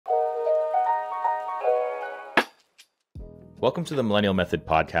Welcome to the Millennial Method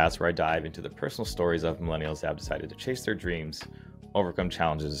podcast, where I dive into the personal stories of millennials that have decided to chase their dreams, overcome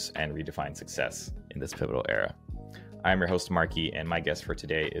challenges, and redefine success in this pivotal era. I'm your host, Marky, and my guest for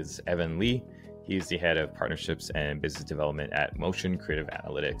today is Evan Lee. He's the head of partnerships and business development at Motion Creative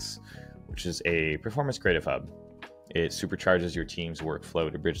Analytics, which is a performance creative hub. It supercharges your team's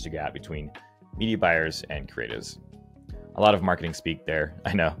workflow to bridge the gap between media buyers and creatives. A lot of marketing speak there,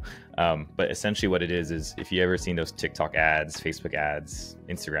 I know. But essentially what it is if you ever seen those TikTok ads, Facebook ads,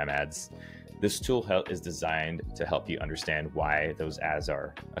 Instagram ads, this tool is designed to help you understand why those ads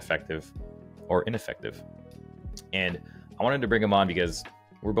are effective or ineffective. And I wanted to bring him on because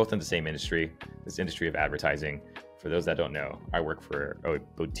we're both in the same industry, this industry of advertising. For those that don't know, I work for a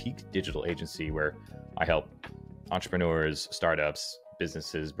boutique digital agency where I help entrepreneurs, startups,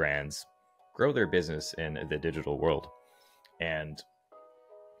 businesses, brands grow their business in the digital world. And,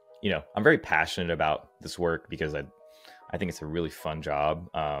 I'm very passionate about this work because I think it's a really fun job.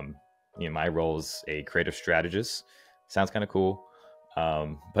 My role is a creative strategist. Sounds kind of cool.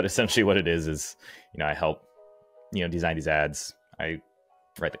 But essentially what it is, I help, design these ads. I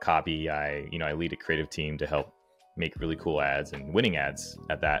write the copy. I lead a creative team to help make really cool ads and winning ads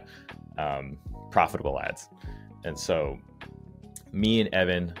at that, profitable ads. And so me and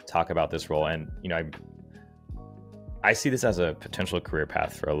Evan talk about this role, and, I see this as a potential career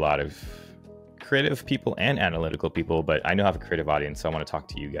path for a lot of creative people and analytical people, but I know I have a creative audience, so I want to talk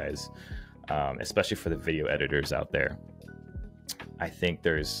to you guys, especially for the video editors out there. I think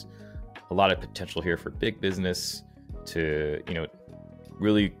there's a lot of potential here for big business to,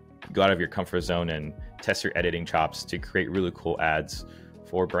 really go out of your comfort zone and test your editing chops to create really cool ads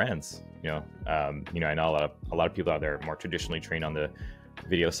for brands. I know a lot of people out there are more traditionally trained on the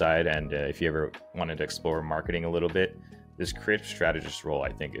video side, and if you ever wanted to explore marketing a little bit, this creative strategist role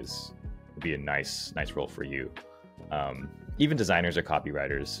I think would be a nice role for you. Even designers are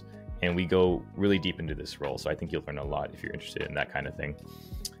copywriters, and we go really deep into this role, so I think you'll learn a lot if you're interested in that kind of thing.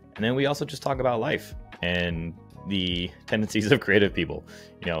 And then we also just talk about life and the tendencies of creative people.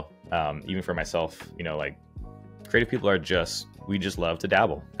 Even for myself, creative people we just love to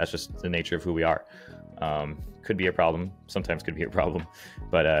dabble. That's just the nature of who we are. Could be a problem, sometimes could be a problem,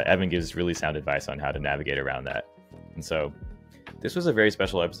 but Evan gives really sound advice on how to navigate around that. And so this was a very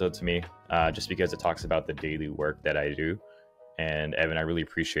special episode to me, just because it talks about the daily work that I do. And Evan, I really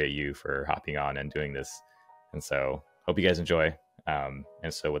appreciate you for hopping on and doing this. And so hope you guys enjoy. And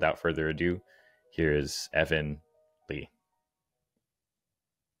so without further ado, here's Evan Lee.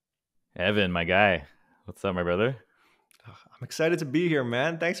 Evan, my guy. What's up, my brother? I'm excited to be here,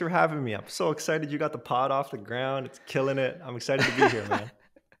 man. Thanks for having me. I'm so excited you got the pod off the ground. It's killing it. I'm excited to be here, man.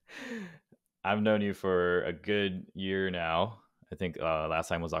 I've known you for a good year now. I think last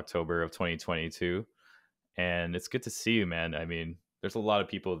time was October of 2022. And it's good to see you, man. I mean, there's a lot of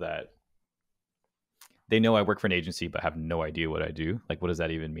people that they know I work for an agency, but have no idea what I do. Like, what does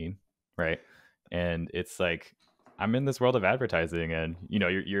that even mean? Right. And it's like, I'm in this world of advertising, and,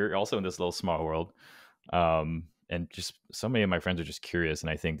 you're also in this little small world. And just so many of my friends are just curious, and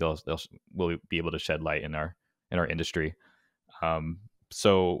I think we'll be able to shed light in our industry. But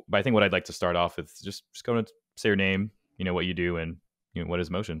I think what I'd like to start off with just going to say your name, what you do, and what is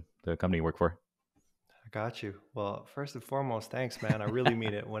Motion, the company you work for. I got you. Well, first and foremost, thanks, man. I really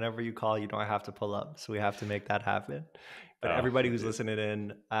mean it. Whenever you call, I have to pull up, so we have to make that happen. But everybody who's listening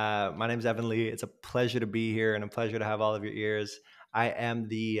in, my name's Evan Lee. It's a pleasure to be here and a pleasure to have all of your ears. I am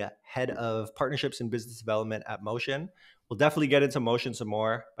the head of partnerships and business development at Motion. We'll definitely get into Motion some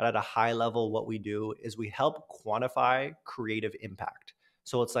more, but at a high level, what we do is we help quantify creative impact.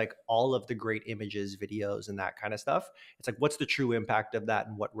 So it's like all of the great images, videos, and that kind of stuff. It's like, what's the true impact of that,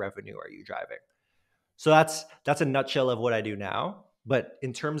 and what revenue are you driving? So that's a nutshell of what I do now. But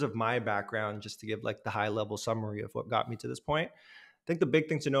in terms of my background, just to give like the high level summary of what got me to this point, I think the big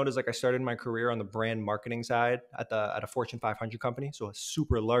thing to note is I started my career on the brand marketing side at a Fortune 500 company, so a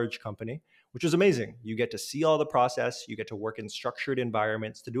super large company, which was amazing. You get to see all the process, you get to work in structured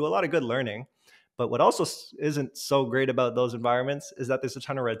environments to do a lot of good learning. But what also isn't so great about those environments is that there's a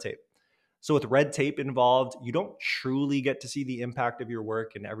ton of red tape. So with red tape involved, you don't truly get to see the impact of your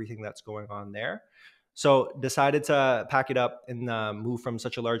work and everything that's going on there. So decided to pack it up and move from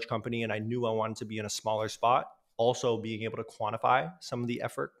such a large company, and I knew I wanted to be in a smaller spot, also being able to quantify some of the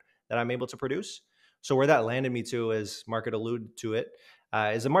effort that I'm able to produce. So where that landed me to, as Market alluded to it,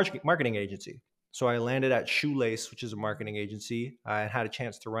 is a marketing agency. So I landed at Shoelace, which is a marketing agency, and had a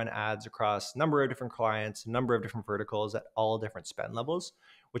chance to run ads across a number of different clients, a number of different verticals at all different spend levels,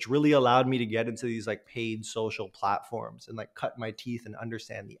 which really allowed me to get into these like paid social platforms and like cut my teeth and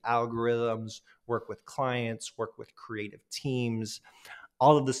understand the algorithms, work with clients, work with creative teams,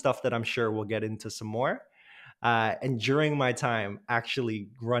 all of the stuff that I'm sure we'll get into some more. And during my time actually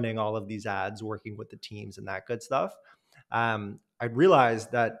running all of these ads, working with the teams and that good stuff, I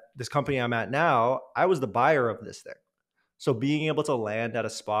realized that this company I'm at now, I was the buyer of this thing. So being able to land at a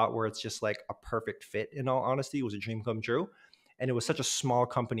spot where it's just like a perfect fit, in all honesty, was a dream come true. And it was such a small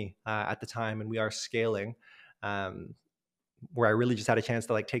company at the time, and we are scaling, where I really just had a chance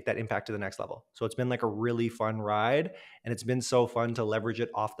to like take that impact to the next level. So it's been like a really fun ride, and it's been so fun to leverage it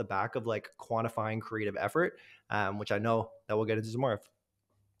off the back of like quantifying creative effort, which I know that we'll get into some more of.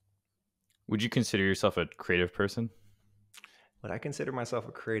 Would you consider yourself a creative person? Would I consider myself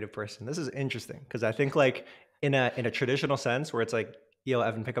a creative person? This is interesting because I think like in a traditional sense where it's like, yo,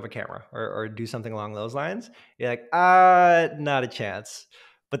 Evan, pick up a camera or do something along those lines. You're like, not a chance.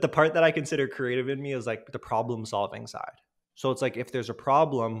 But the part that I consider creative in me is like the problem solving side. So it's like if there's a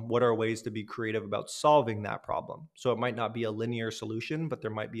problem, what are ways to be creative about solving that problem? So it might not be a linear solution, but there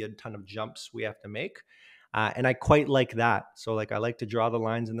might be a ton of jumps we have to make. And I quite like that. So like I like to draw the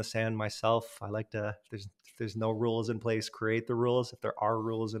lines in the sand myself. I like to, if there's no rules in place, create the rules. If there are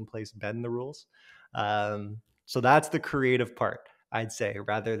rules in place, bend the rules. So that's the creative part, I'd say,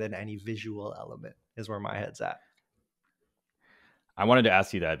 rather than any visual element is where my head's at. I wanted to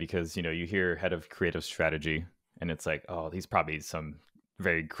ask you that because, you know, you hear head of creative strategy and it's like, oh, he's probably some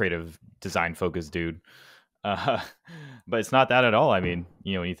very creative design focused dude. Uh, but it's not that at all. I mean,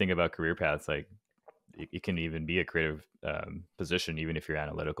 you know, when you think about career paths, like it can even be a creative position, even if you're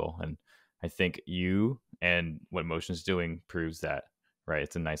analytical. And I think you and what Motion's doing proves that, right?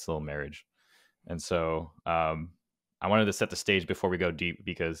 It's a nice little marriage. And so I wanted to set the stage before we go deep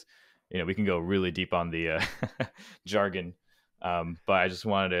because, you know, we can go really deep on the jargon. But I just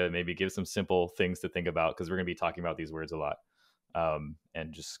wanted to maybe give some simple things to think about because we're going to be talking about these words a lot,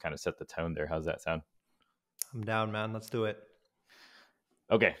 and just kind of set the tone there. How's that sound? I'm down, man. Let's do it.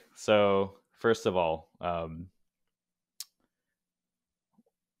 Okay. So first of all,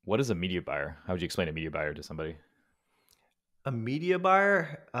 what is a media buyer? How would you explain a media buyer to somebody? A media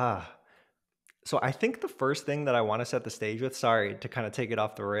buyer? So I think the first thing that I want to set the stage with, sorry to kind of take it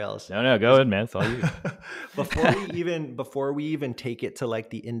off the rails. No, go ahead, man. It's all you. before we even take it to like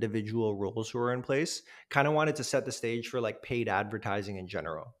the individual rules who are in place, kind of wanted to set the stage for like paid advertising in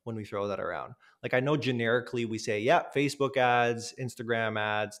general when we throw that around. Like I know generically we say, yeah, Facebook ads, Instagram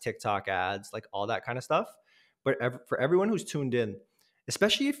ads, TikTok ads, like all that kind of stuff. But for everyone who's tuned in,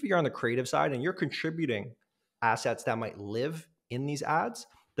 especially if you're on the creative side and you're contributing assets that might live in these ads,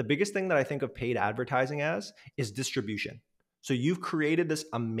 the biggest thing that I think of paid advertising as is distribution. So you've created this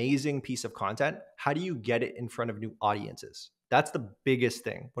amazing piece of content. How do you get it in front of new audiences? That's the biggest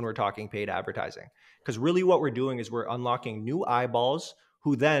thing when we're talking paid advertising. Because really what we're doing is we're unlocking new eyeballs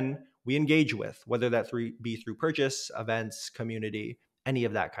who then we engage with, whether that be through purchase, events, community, any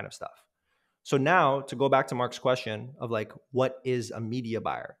of that kind of stuff. So now to go back to Mark's question of like, what is a media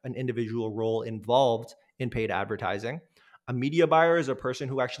buyer, an individual role involved in paid advertising? A media buyer is a person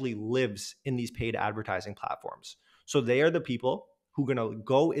who actually lives in these paid advertising platforms. So they are the people who are going to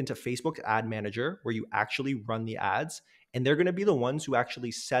go into Facebook ad manager where you actually run the ads. And they're going to be the ones who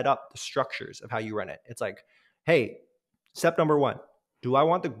actually set up the structures of how you run it. It's like, hey, step number one, do I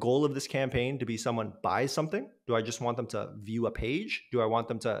want the goal of this campaign to be someone buys something? Do I just want them to view a page? Do I want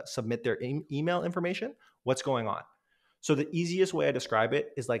them to submit their email information? What's going on? So the easiest way I describe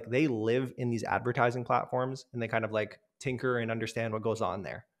it is like they live in these advertising platforms and they kind of like tinker and understand what goes on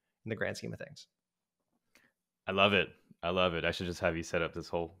there in the grand scheme of things. I love it. I love it. I should just have you set up this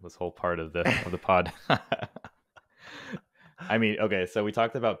whole part of the pod. I mean, okay, so we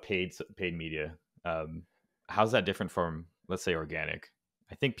talked about paid media. How's that different from, let's say, organic?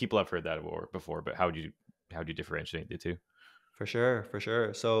 I think people have heard that before, but how would you differentiate the two? For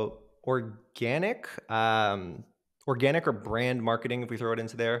sure. So organic, organic or brand marketing, if we throw it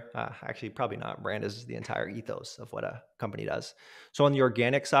into there, actually probably not. Brand is the entire ethos of what a company does. So on the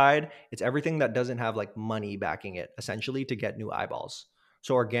organic side, it's everything that doesn't have like money backing it, essentially, to get new eyeballs.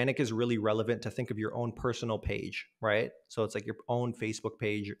 So organic is really relevant to think of your own personal page, right? So it's like your own Facebook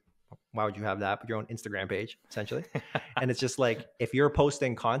page. Why would you have that? But your own Instagram page, essentially. And it's just like, if you're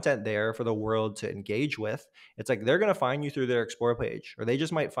posting content there for the world to engage with, it's like they're going to find you through their explore page, or they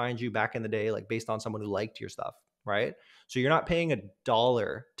just might find you back in the day, like based on someone who liked your stuff, right? So you're not paying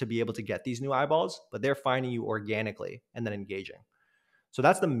 $1 to be able to get these new eyeballs, but they're finding you organically and then engaging. So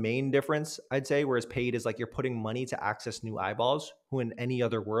that's the main difference, I'd say, whereas paid is like you're putting money to access new eyeballs who in any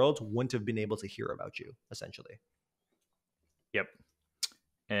other world wouldn't have been able to hear about you, essentially. Yep.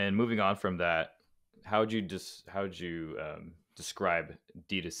 And moving on from that, how would you describe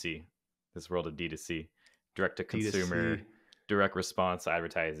D2C, this world of D2C, direct to consumer, D2C. direct response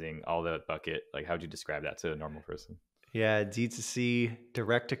advertising, all that bucket? Like, how would you describe that to a normal person? Yeah, D2C,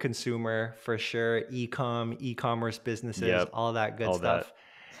 direct to consumer for sure, e-commerce businesses, Yep, all that good all that. stuff.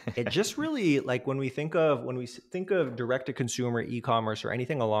 It just really, like, when we think of direct to consumer e-commerce or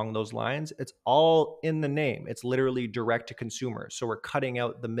anything along those lines, it's all in the name. It's literally direct to consumer. So we're cutting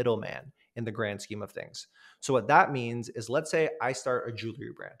out the middleman in the grand scheme of things. So what that means is, let's say I start a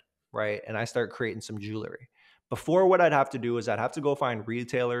jewelry brand, right? And I start creating some jewelry. Before, what I'd have to do is I'd have to go find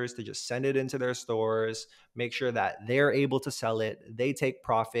retailers to just send it into their stores, make sure that they're able to sell it, they take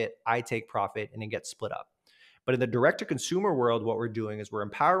profit, I take profit, and it gets split up. But in the direct to consumer world, what we're doing is we're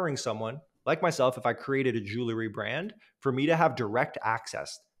empowering someone like myself, if I created a jewelry brand, for me to have direct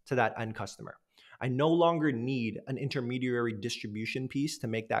access to that end customer. I no longer need an intermediary distribution piece to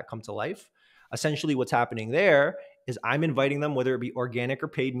make that come to life. Essentially, what's happening there is I'm inviting them, whether it be organic or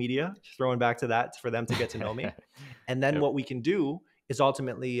paid media, throwing back to that for them to get to know me. And then Yep. what we can do is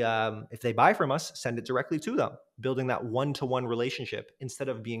ultimately, if they buy from us, send it directly to them, building that one-to-one relationship instead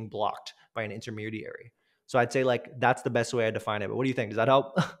of being blocked by an intermediary. So I'd say, like, that's the best way I define it. But what do you think? Does that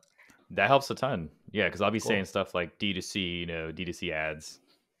help? That helps a ton. Yeah, because I'll be saying Cool. stuff like D2C, D2C ads.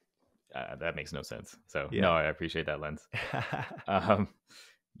 That makes no sense. So no, Yeah. I appreciate that lens. Um,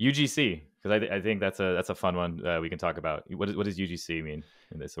 UGC, because I think that's a fun one we can talk about. What does UGC mean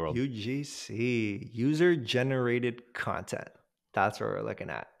in this world? UGC, user generated content. That's what we're looking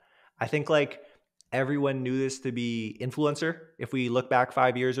at. I think, like, everyone knew this to be influencer. If we look back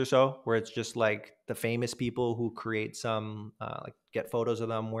 5 years or so, where it's just like the famous people who create some, like, get photos of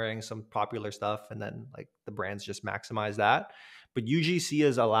them wearing some popular stuff, and then like the brands just maximize that. But UGC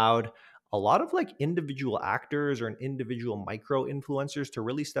has allowed a lot of like individual actors or an individual micro influencers to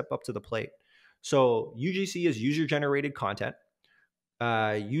really step up to the plate. So UGC is user generated content.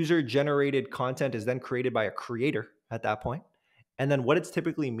 User generated content is then created by a creator at that point. And then what it's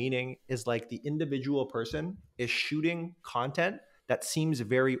typically meaning is, like, the individual person is shooting content that seems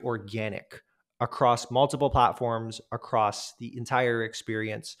very organic across multiple platforms, across the entire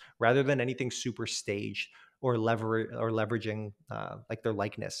experience, rather than anything super staged or leveraging like their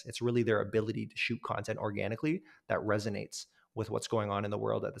likeness. It's really their ability to shoot content organically that resonates with what's going on in the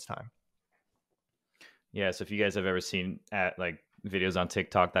world at this time. Yeah, so if you guys have ever seen at like videos on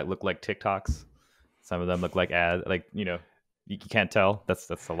TikTok that look like TikToks, some of them look like ads, like you can't tell.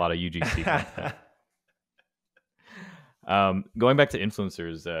 That's a lot of UGC content. Going back to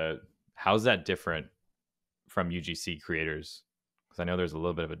influencers, how's that different from UGC creators? Because I know there's a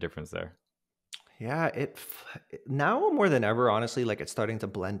little bit of a difference there. Yeah, now more than ever, honestly, like, it's starting to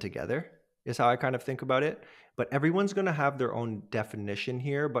blend together is how I kind of think about it. But everyone's going to have their own definition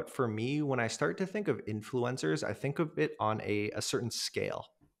here. But for me, when I start to think of influencers, I think of it on a certain scale,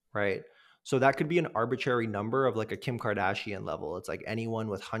 right? So that could be an arbitrary number of like a Kim Kardashian level. It's like anyone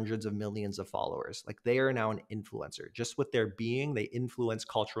with hundreds of millions of followers. Like, they are now an influencer. Just with their being, they influence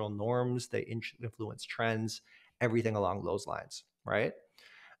cultural norms, they influence trends, everything along those lines, right?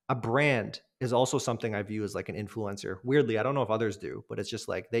 A brand is also something I view as like an influencer. Weirdly, I don't know if others do, but it's just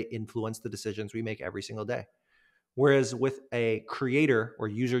like they influence the decisions we make every single day. Whereas with a creator or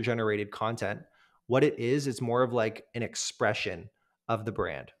user generated content, what it is, it's more of like an expression of the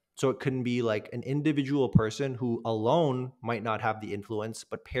brand. So it couldn't be like an individual person who alone might not have the influence,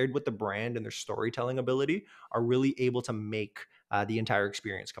 but paired with the brand and their storytelling ability are really able to make the entire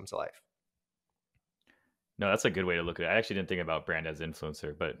experience come to life. No, that's a good way to look at it. I actually didn't think about brand as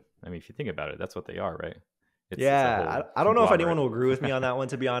influencer, but I mean, if you think about it, that's what they are, right? It's a Yeah, whole I don't know if anyone conglomerate. will agree with me on that one,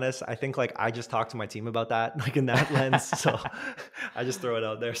 to be honest. I think, like, I just talked to my team about that, like, in that lens. So I just throw it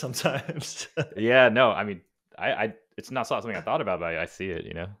out there sometimes. Yeah, no, I mean, I it's not something I thought about, but I see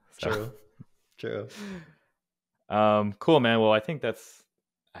it, So, True, true. cool, man. Well, I think that's.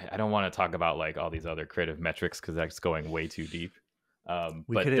 I don't want to talk about like all these other creative metrics because that's going way too deep.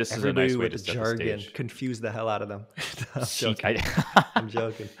 We But could hit this is a everybody nice way with to the set the jargon, stage. confuse the hell out of them. I'm C- joking. I'm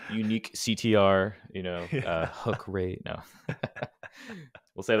joking. unique CTR, Yeah. hook rate. No,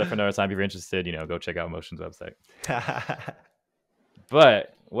 we'll save that for another time. If you're interested, go check out Motion's website.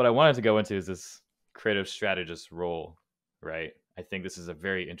 But what I wanted to go into is this creative strategist role, right? I think this is a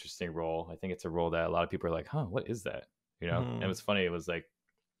very interesting role. I think it's a role that a lot of people are like, huh, what is that? And it Mhm. was funny. It was like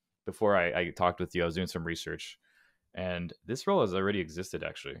before I talked with you, I was doing some research, and this role has already existed.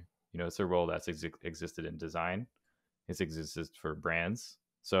 Actually, it's a role that's existed in design. It's existed for brands.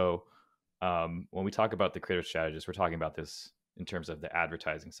 So when we talk about the creative strategist, we're talking about this in terms of the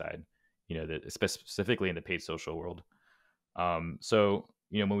advertising side. Specifically in the paid social world. So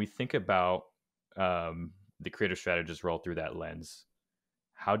when we think about the creative strategist role through that lens,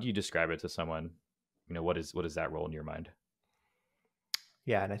 how do you describe it to someone? What is that role in your mind?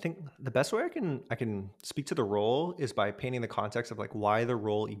 Yeah, and I think the best way I can speak to the role is by painting the context of like why the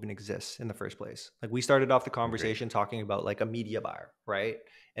role even exists in the first place. Like we started off the Great. conversation talking about like a media buyer, right?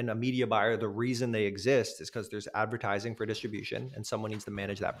 And a media buyer, the reason they exist is because there's advertising for distribution and someone needs to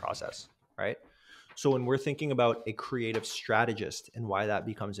manage that process, right? So when we're thinking about a creative strategist and why that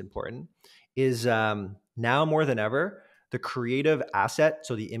becomes important is now more than ever, the creative asset,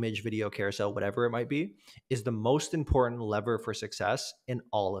 so the image, video, carousel, whatever it might be, is the most important lever for success in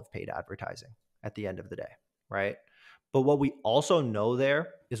all of paid advertising at the end of the day, right? But what we also know there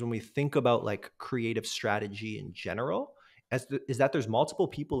is when we think about like creative strategy in general, is that there's multiple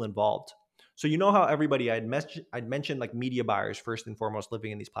people involved. So you know how everybody I'd mentioned like media buyers first and foremost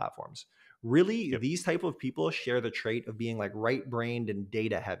living in these platforms. Really, Yep. these type of people share the trait of being like right-brained and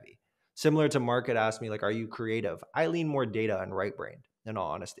data heavy. Similar to Mark had asked me, like, are you creative? I lean more data and right-brained, in all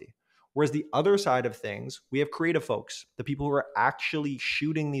honesty. Whereas the other side of things, we have creative folks, the people who are actually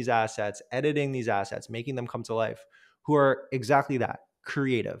shooting these assets, editing these assets, making them come to life, who are exactly that,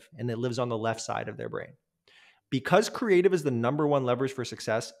 creative, and it lives on the left side of their brain. Because creative is the number one leverage for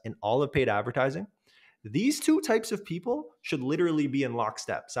success in all of paid advertising, these two types of people should literally be in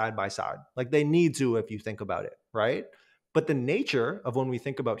lockstep, side by side. Like they need to, if you think about it, right? But the nature of when we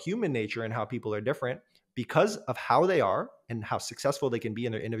think about human nature and how people are different, because of how they are and how successful they can be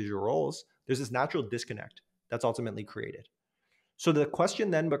in their individual roles, there's this natural disconnect that's ultimately created. So the question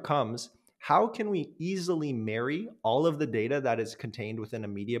then becomes, how can we easily marry all of the data that is contained within a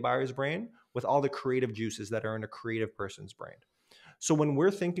media buyer's brain with all the creative juices that are in a creative person's brain? So when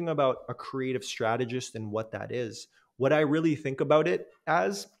we're thinking about a creative strategist and what that is, what I really think about it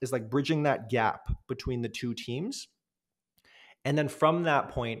as is like bridging that gap between the two teams. And then from that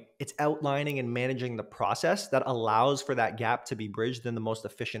point, it's outlining and managing the process that allows for that gap to be bridged in the most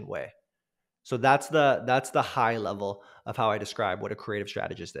efficient way. So that's the high level of how I describe what a creative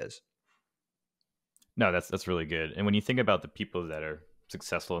strategist is. No, that's really good. And when you think about the people that are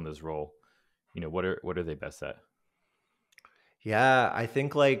successful in this role, what are they best at? Yeah, I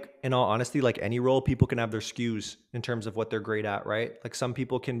think like in all honesty, like any role, people can have their skews in terms of what they're great at, right? Like some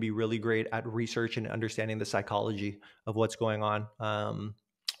people can be really great at research and understanding the psychology of what's going on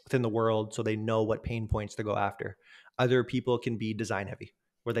within the world, so they know what pain points to go after. Other people can be design heavy,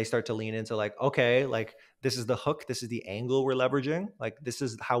 where they start to lean into like, okay, like this is the hook, this is the angle we're leveraging, like this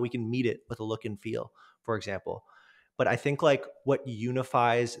is how we can meet it with a look and feel, for example. But I think like what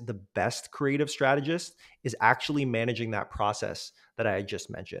unifies the best creative strategist is actually managing that process that I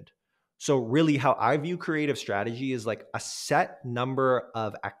just mentioned. So, really, how I view creative strategy is like a set number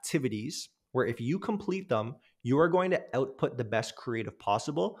of activities where if you complete them, you are going to output the best creative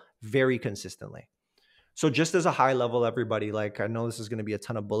possible very consistently. So, just as a high level, everybody, like I know this is going to be a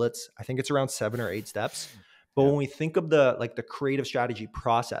ton of bullets. I think it's around 7 or 8 steps. But Yeah. when we think of the creative strategy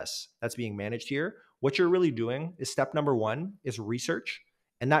process that's being managed here, what you're really doing is step number one is research.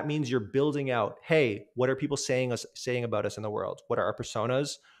 And that means you're building out, hey, what are people saying about us in the world? What are our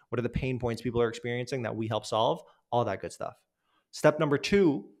personas? What are the pain points people are experiencing that we help solve? All that good stuff. Step number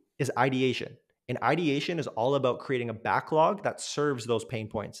two is ideation. And ideation is all about creating a backlog that serves those pain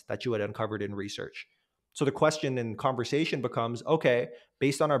points that you had uncovered in research. So the question and conversation becomes, okay,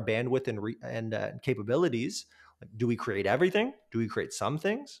 based on our bandwidth and capabilities, like, do we create everything? Do we create some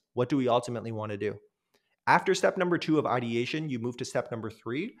things? What do we ultimately want to do? After step number two of ideation, you move to step number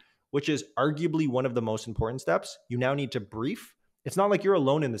three, which is arguably one of the most important steps. You now need to brief. It's not like you're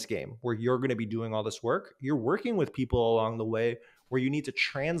alone in this game where you're going to be doing all this work. You're working with people along the way where you need to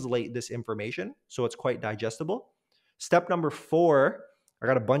translate this information so it's quite digestible. Step number four, I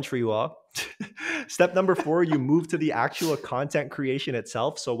got a bunch for you all. Step number four, you move to the actual content creation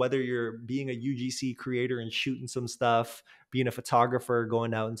itself. So whether you're being a UGC creator and shooting some stuff, being a photographer,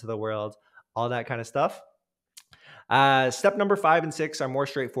 going out into the world, all that kind of stuff. Step number 5 and 6 are more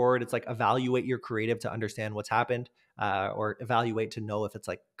straightforward. It's like evaluate your creative to understand what's happened, or evaluate to know if it's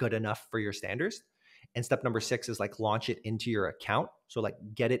like good enough for your standards. And step number 6 is like launch it into your account. So like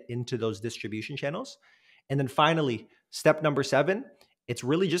get it into those distribution channels. And then finally, step number 7, it's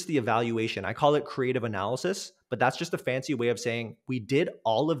really just the evaluation. I call it creative analysis, but that's just a fancy way of saying we did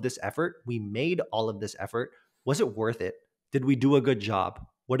all of this effort. We made all of this effort. Was it worth it? Did we do a good job?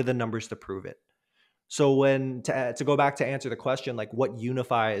 What are the numbers to prove it? So when to go back to answer the question, like what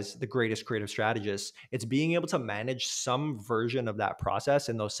unifies the greatest creative strategists, it's being able to manage some version of that process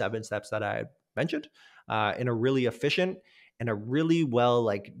in those 7 steps that I mentioned, in a really efficient and a really well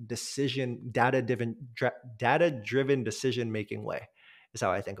like data driven decision making way. is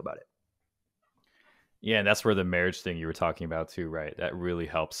how I think about it. Yeah, and that's where the marriage thing you were talking about too, right? That really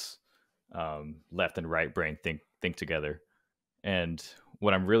helps left and right brain think together. And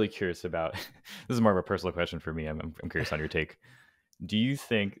what I'm really curious about, this is more of a personal question for me. I'm curious on your take. Do you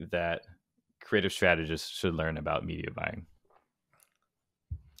think that creative strategists should learn about media buying?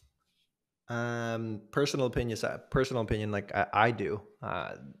 Personal opinion, like I do.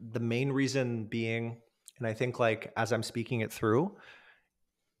 The main reason being, and I think like as I'm speaking it through,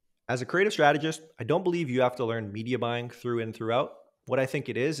 as a creative strategist, I don't believe you have to learn media buying through and throughout. What I think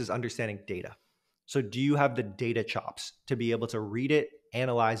it is understanding data. So do you have the data chops to be able to read it,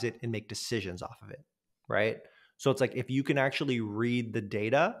 analyze it, and make decisions off of it, right? So it's like if you can actually read the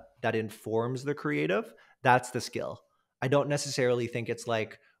data that informs the creative, that's the skill. I don't necessarily think it's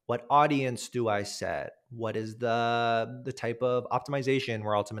like, what audience do I set? What is the type of optimization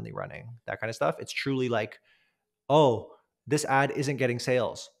we're ultimately running? That kind of stuff. It's truly like, oh, this ad isn't getting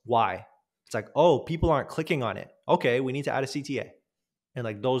sales. Why? It's like, oh, people aren't clicking on it. Okay, we need to add a CTA. And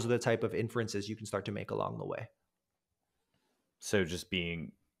like those are the type of inferences you can start to make along the way. So just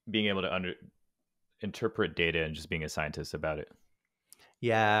being able to interpret data and just being a scientist about it.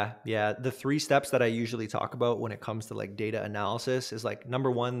 Yeah. The 3 steps that I usually talk about when it comes to like data analysis is like,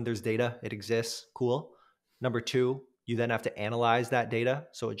 number 1, there's data, it exists, cool. Number 2, you then have to analyze that data,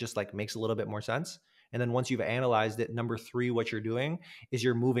 so it just like makes a little bit more sense. And then once you've analyzed it, number 3, what you're doing is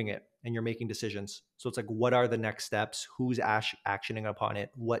you're moving it and you're making decisions. So it's like, what are the next steps? Who's actioning upon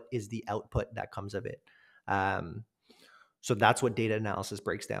it? What is the output that comes of it? So that's what data analysis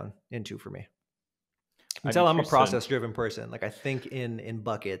breaks down into for me. Until I'm a process driven person. Like I think in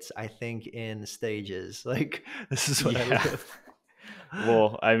buckets, I think in stages. Like this is what I live.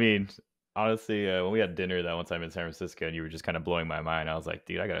 Well, I mean, honestly, when we had dinner that one time in San Francisco and you were just kind of blowing my mind, I was like,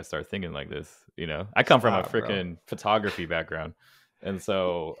 dude, I got to start thinking like this. You know, I come from a freaking photography background. And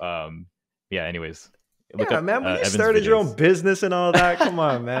so, yeah, anyways. Look up, man, but you started your own business and all that. Come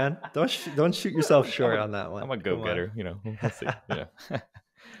on, man. Don't shoot yourself short on that one. I'm a go-getter, you know. Let's see. You know.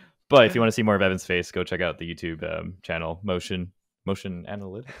 But if you want to see more of Evan's face, go check out the YouTube channel, Motion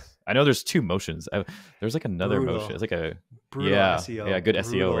Analytics. I know there's 2 motions. There's like another motion. It's like a brutal SEO. Yeah, good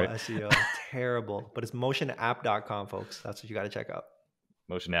SEO, right? SEO, terrible. But it's motionapp.com, folks. That's what you got to check out.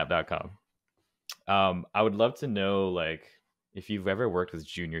 Motionapp.com. I would love to know, like, if you've ever worked with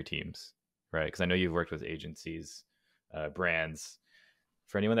junior teams, right? Because I know you've worked with agencies, brands.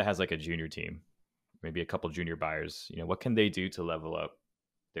 For anyone that has like a junior team, maybe a couple junior buyers, you know, what can they do to level up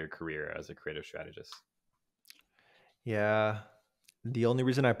their career as a creative strategist? Yeah. The only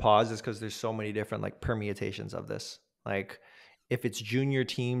reason I pause is because there's so many different like permutations of this. Like if it's junior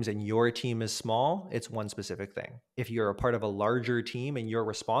teams and your team is small, it's one specific thing. If you're a part of a larger team and you're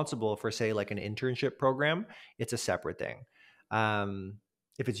responsible for, say, like an internship program, it's a separate thing.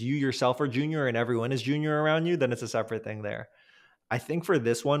 If it's you yourself are junior and everyone is junior around you, then it's a separate thing there. I think for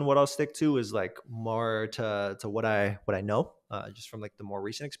this one, what I'll stick to is like more to what I know, just from like the more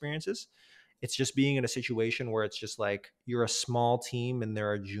recent experiences. It's just being in a situation where it's just like you're a small team and there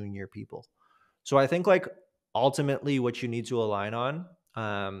are junior people. So I think like ultimately what you need to align on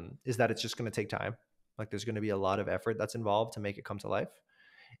is that it's just going to take time. Like there's going to be a lot of effort that's involved to make it come to life.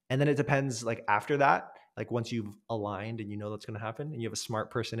 And then it depends like after that, like once you've aligned and you know that's going to happen and you have a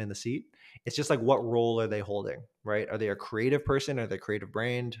smart person in the seat, it's just like, what role are they holding, right? Are they a creative person? Are they creative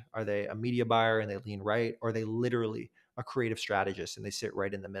brained? Are they a media buyer and they lean right? Or are they literally a creative strategist and they sit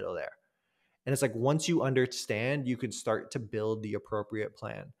right in the middle there? And it's like, once you understand, you can start to build the appropriate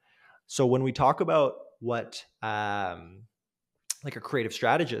plan. So when we talk about what like a creative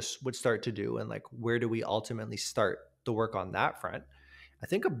strategist would start to do and like where do we ultimately start the work on that front, I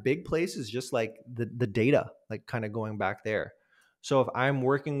think a big place is just like the data, like kind of going back there. So if I'm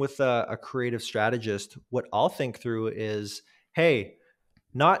working with a creative strategist, what I'll think through is, hey,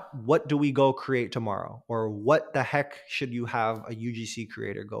 not what do we go create tomorrow or what the heck should you have a UGC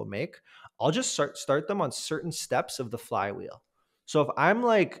creator go make. I'll just start them on certain steps of the flywheel. So if I'm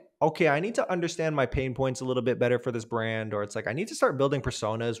like, okay, I need to understand my pain points a little bit better for this brand, or it's like I need to start building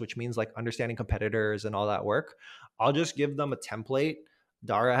personas, which means like understanding competitors and all that work, I'll just give them a template.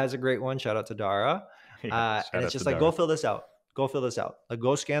 Dara has a great one. Shout out to Dara. And it's just like, go fill this out. Go fill this out. Like,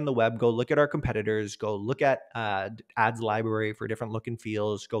 go scan the web, go look at our competitors, go look at ads library for different look and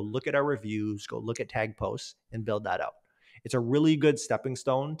feels, go look at our reviews, go look at tag posts and build that out. It's a really good stepping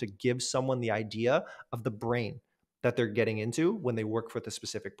stone to give someone the idea of the brain that they're getting into when they work for the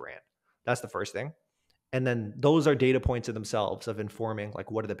specific brand. That's the first thing. And then those are data points in themselves of informing like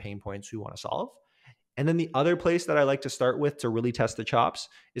what are the pain points we want to solve. And then the other place that I like to start with to really test the chops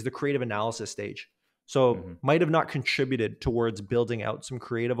is the creative analysis stage. So Mm-hmm. might have not contributed towards building out some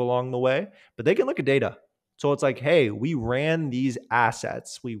creative along the way, but they can look at data. So it's like, hey, we ran these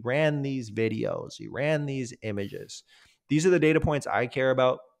assets, we ran these videos, we ran these images. These are the data points I care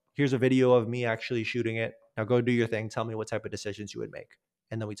about. Here's a video of me actually shooting it. Now go do your thing. Tell me what type of decisions you would make.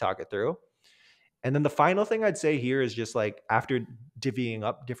 And then we talk it through. And then the final thing I'd say here is just like after divvying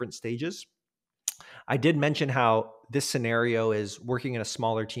up different stages, I did mention how this scenario is working in a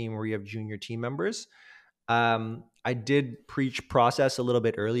smaller team where you have junior team members. I did preach process a little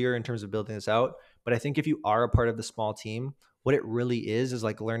bit earlier in terms of building this out, but I think if you are a part of the small team, what it really is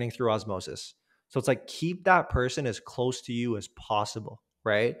like learning through osmosis. So it's like keep that person as close to you as possible,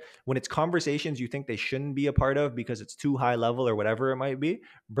 right? When it's conversations you think they shouldn't be a part of because it's too high level or whatever it might be,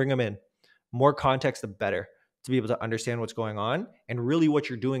 bring them in. More context, the better to be able to understand what's going on. And really what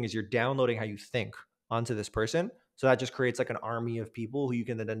you're doing is you're downloading how you think onto this person. So that just creates like an army of people who you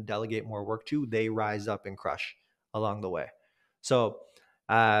can then delegate more work to. They rise up and crush along the way. So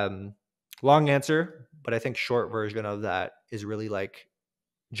long answer, but I think short version of that is really like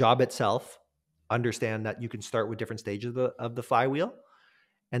job itself. Understand that you can start with different stages of the flywheel.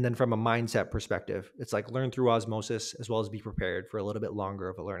 And then from a mindset perspective, it's like learn through osmosis as well as be prepared for a little bit longer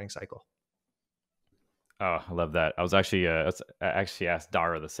of a learning cycle. Oh, I love that. I actually asked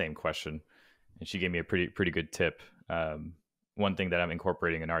Dara the same question, and she gave me a pretty good tip. One thing that I'm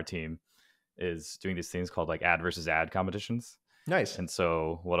incorporating in our team is doing these things called like ad versus ad competitions. Nice. And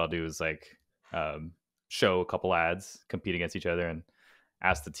so what I'll do is like show a couple ads, compete against each other, and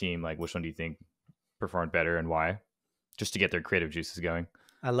ask the team like which one do you think performed better and why, just to get their creative juices going.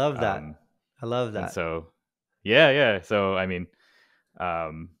 I love that. I love that. And so, yeah. So I mean,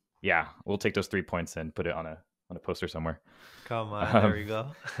 yeah, we'll take those 3 points and put it on a poster somewhere. Come on, there we go.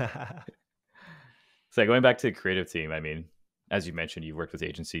 So going back to the creative team, I mean, as you mentioned, you've worked with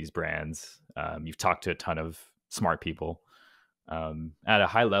agencies, brands, you've talked to a ton of smart people. At a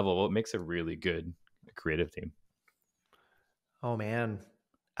high level, what makes a really good creative team? Oh man.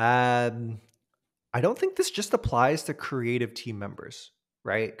 I don't think this just applies to creative team members,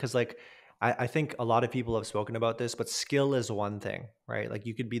 right? Because like I think a lot of people have spoken about this, but skill is one thing, right? Like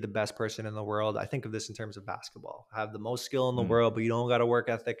you could be the best person in the world. I think of this in terms of basketball. Have the most skill in the world, but you don't got a work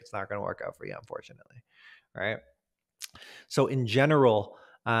ethic, it's not going to work out for you, unfortunately. Right. So in general,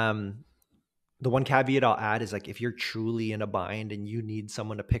 the one caveat I'll add is like if you're truly in a bind and you need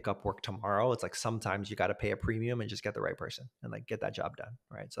someone to pick up work tomorrow, it's like sometimes you got to pay a premium and just get the right person and like get that job done.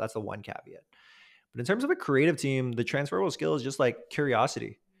 Right. So that's the one caveat. But in terms of a creative team, the transferable skill is just like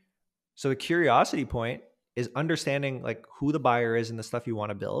curiosity. So the curiosity point is understanding like who the buyer is and the stuff you want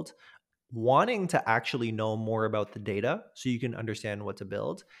to build, wanting to actually know more about the data so you can understand what to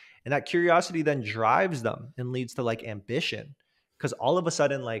build. And that curiosity then drives them and leads to like ambition. Because all of a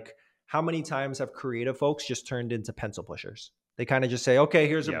sudden, like how many times have creative folks just turned into pencil pushers? They kind of just say, okay,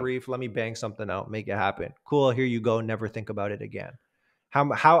 here's a brief. Let me bang something out, make it happen. Cool. Here you go. Never think about it again.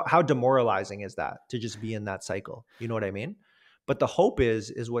 How demoralizing is that to just be in that cycle? You know what I mean? But the hope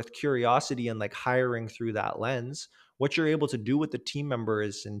is with curiosity and like hiring through that lens, what you're able to do with the team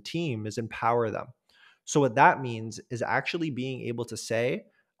members and team is empower them. So what that means is actually being able to say,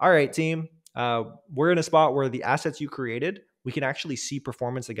 all right, team, we're in a spot where the assets you created, we can actually see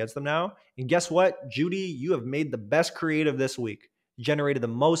performance against them now. And guess what, Judy, you have made the best creative this week. You generated the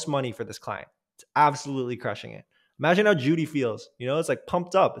most money for this client. It's absolutely crushing it. Imagine how Judy feels. You know, it's like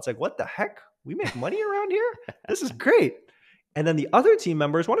pumped up. It's like, what the heck? We make money around here? This is great. And then the other team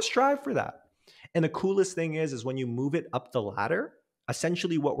members want to strive for that. And the coolest thing is when you move it up the ladder,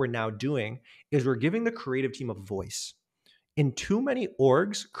 essentially what we're now doing is we're giving the creative team a voice. In too many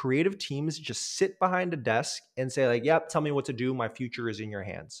orgs, creative teams just sit behind a desk and say like, yep, tell me what to do. My future is in your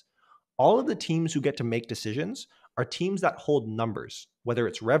hands. All of the teams who get to make decisions are teams that hold numbers, whether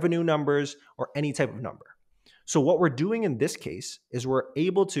it's revenue numbers or any type of number. So what we're doing in this case is we're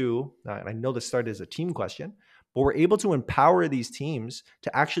able to, and I know this started as a team question, but we're able to empower these teams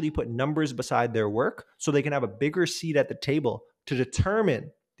to actually put numbers beside their work so they can have a bigger seat at the table to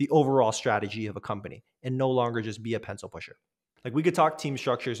determine the overall strategy of a company and no longer just be a pencil pusher. Like we could talk team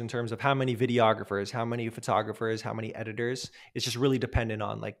structures in terms of how many videographers, how many photographers, how many editors. It's just really dependent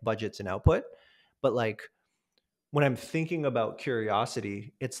on like budgets and output. But like when I'm thinking about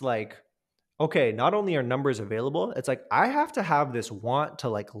curiosity, it's like, okay, not only are numbers available, it's like I have to have this want to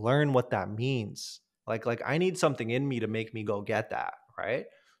like learn what that means. Like I need something in me to make me go get that, right?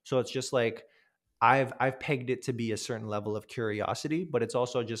 So it's just like I've pegged it to be a certain level of curiosity, but it's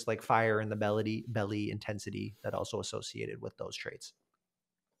also just like fire in the belly intensity that also associated with those traits.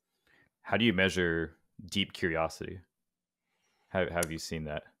 How do you measure deep curiosity? How have you seen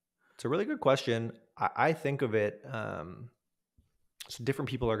that? It's a really good question. I think of it, so different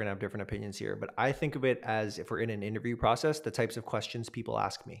people are going to have different opinions here, but I think of it as, if we're in an interview process, the types of questions people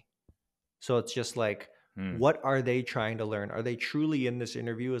ask me. So it's just like, Hmm. what are they trying to learn? Are they truly in this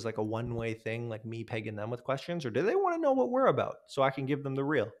interview as like a one-way thing, like me pegging them with questions, or do they want to know what we're about so I can give them the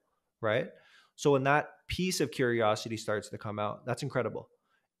real, right? So when that piece of curiosity starts to come out, that's incredible.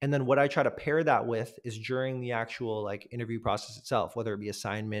 And then what I try to pair that with is, during the actual like interview process itself, whether it be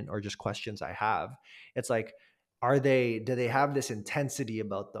assignment or just questions I have, it's like, do they have this intensity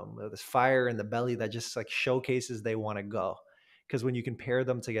about them, or this fire in the belly that just like showcases they want to go? Because when you can pair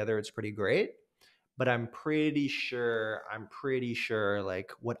them together, it's pretty great. But I'm pretty sure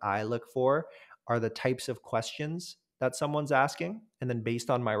like what I look for are the types of questions that someone's asking, and then based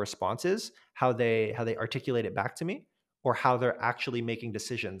on my responses, how they articulate it back to me, or how they're actually making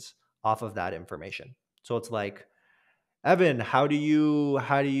decisions off of that information. So it's like, Evan, how do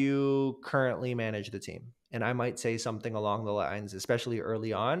you currently manage the team? And I might say something along the lines, especially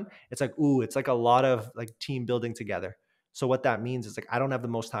early on. It's like, ooh, it's like a lot of like team building together. So what that means is, like, I don't have the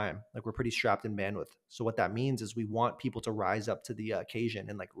most time. Like, we're pretty strapped in bandwidth. So what that means is we want people to rise up to the occasion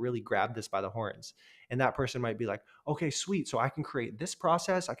and like really grab this by the horns. And that person might be like, okay, sweet. So I can create this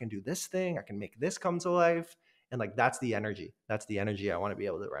process. I can do this thing. I can make this come to life. And like, that's the energy. That's the energy I want to be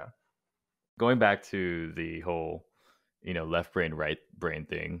able to around. Going back to the whole, left brain, right brain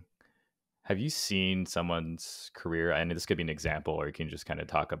thing, have you seen someone's career? I know this could be an example, or you can just kind of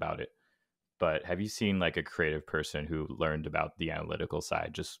talk about it. But have you seen like a creative person who learned about the analytical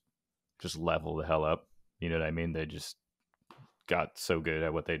side just level the hell up? You know what I mean? They just got so good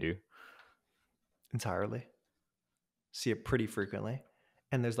at what they do. Entirely. See it pretty frequently.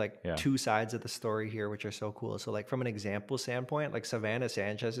 And there's like Yeah. two sides of the story here, which are so cool. So like, from an example standpoint, like Savannah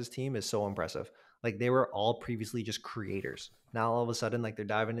Sanchez's team is so impressive. Like, they were all previously just creators. Now all of a sudden, like, they're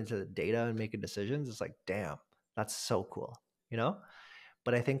diving into the data and making decisions. It's like, damn, that's so cool, you know?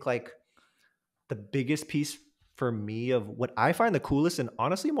 But I think like the biggest piece for me of what I find the coolest and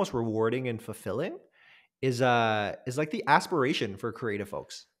honestly most rewarding and fulfilling is like the aspiration for creative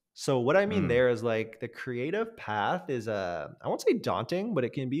folks. So what I mean Mm. there is, like, the creative path is I won't say daunting, but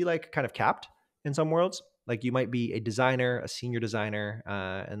it can be like kind of capped in some worlds. Like, you might be a designer, a senior designer,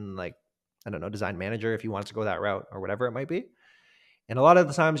 and like, I don't know, design manager if you want to go that route, or whatever it might be. And a lot of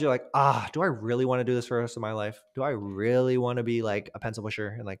the times you're like, do I really want to do this for the rest of my life? Do I really want to be like a pencil pusher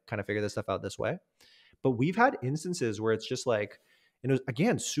and like kind of figure this stuff out this way? But we've had instances where it's just like, and it was,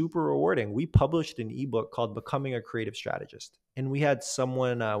 again, super rewarding. We published an ebook called Becoming a Creative Strategist. And we had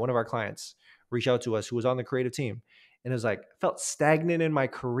someone, one of our clients, reach out to us who was on the creative team. And it was like, felt stagnant in my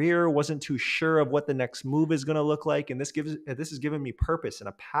career, wasn't too sure of what the next move is going to look like. And this has given me purpose and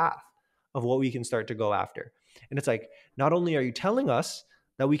a path of what we can start to go after. And it's like, not only are you telling us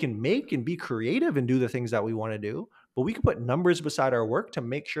that we can make and be creative and do the things that we want to do, but we can put numbers beside our work to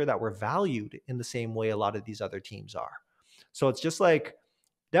make sure that we're valued in the same way a lot of these other teams are. So it's just like,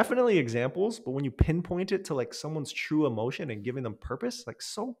 definitely examples, but when you pinpoint it to like someone's true emotion and giving them purpose, like,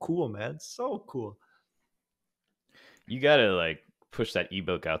 so cool, man. So cool. You gotta like push that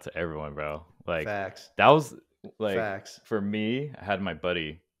ebook out to everyone, bro. Like Facts. that was like Facts. for me. I had my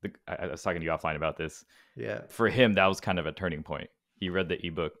buddy. I was talking to you offline about this. Yeah. For him, that was kind of a turning point. He read the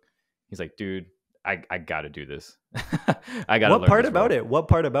ebook. He's like, dude, I got to do this. I got to What learn part this about role. it? What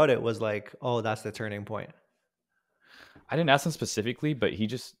part about it was like, oh, that's the turning point? I didn't ask him specifically, but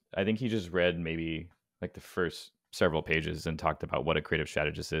I think he just read maybe like the first several pages and talked about what a creative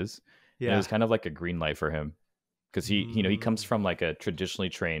strategist is. And it Yeah. was kind of like a green light for him because he comes Mm, from like a traditionally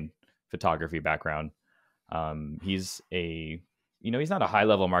trained photography background. He's he's not a high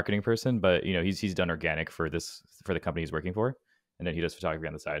level marketing person, but he's done organic for the company he's working for, and then he does photography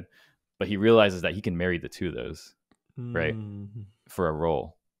on the side. But he realizes that he can marry the two of those, right, mm, for a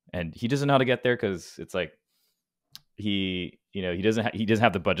role, and he doesn't know how to get there because it's like he doesn't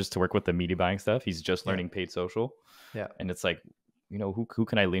have the budgets to work with the media buying stuff. He's just yeah. learning paid social, Yeah. and it's like, who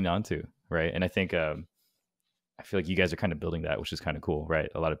can I lean on to, right? And I think I feel like you guys are kind of building that, which is kind of cool, right?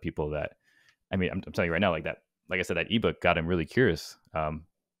 A lot of people that, I mean, I'm telling you right now, like that, like I said, that ebook got him really curious.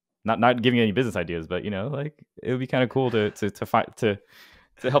 Not giving any business ideas, but like it would be kind of cool to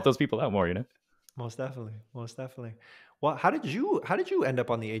help those people out more. Most definitely. Most definitely. Well, how did you end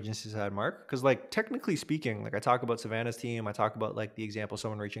up on the agency side, Mark? Because like, technically speaking, like, I talk about Savannah's team, I talk about like the example of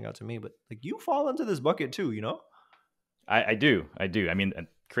someone reaching out to me, but like, you fall into this bucket too, you know? I do. I mean,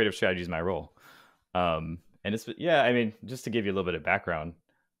 creative strategy is my role. And it's, yeah, I mean, just to give you a little bit of background,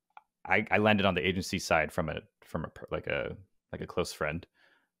 I landed on the agency side from like a close friend,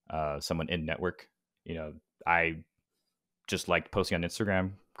 someone in network. I just liked posting on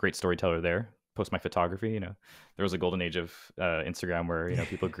Instagram. Great storyteller there. post my photography. There was a golden age of Instagram where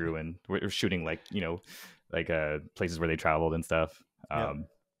people grew and were shooting like places where they traveled and stuff. Yep.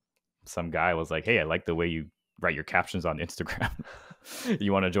 Some guy was like, "Hey, I like the way you write your captions on Instagram.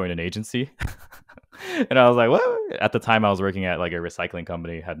 You want to join an agency?" And I was like, "What?" At the time, I was working at like a recycling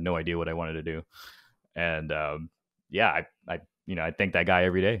company, had no idea what I wanted to do, and yeah, I thank that guy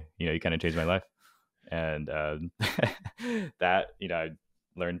every day. He kind of changed my life, and that I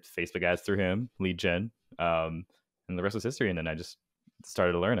learned Facebook ads through him, lead gen, and the rest was history. And then I just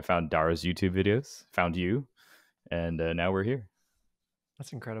started to learn. I found Dara's YouTube videos, found you, and now we're here.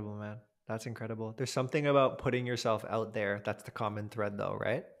 That's incredible, man. That's incredible. There's something about putting yourself out there. That's the common thread though,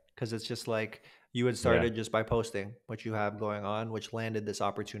 right? Because it's just like you had Yeah. started just by posting what you have going on, which landed this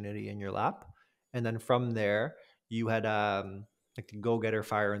opportunity in your lap. And then from there, you had like the go-getter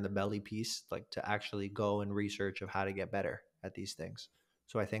fire in the belly piece, like to actually go and research of how to get better at these things.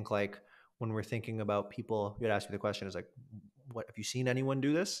 So I think like when we're thinking about people, you had asked me the question is like, what have you seen anyone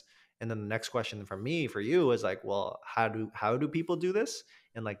do this? And then the next question from me for you is like, well, how do people do this?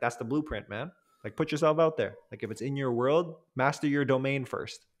 And like that's the blueprint, man. Like put yourself out there. Like if it's in your world, master your domain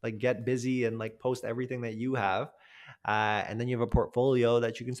first. Like get busy and like post everything that you have. And then you have a portfolio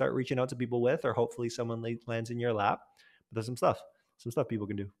that you can start reaching out to people with, or hopefully someone lands in your lap. But there's some stuff people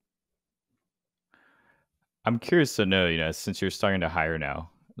can do. I'm curious to know, since you're starting to hire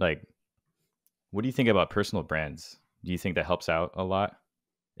now, like, what do you think about personal brands? Do you think that helps out a lot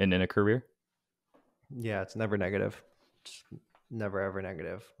in a career? Yeah, it's never negative. It's never ever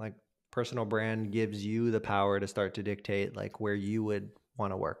negative. Like personal brand gives you the power to start to dictate like where you would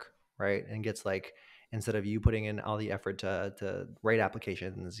want to work, right? And gets like instead of you putting in all the effort to write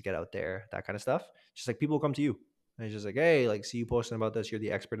applications, get out there, that kind of stuff, just like people come to you. And it's just like, hey, like see you posting about this, you're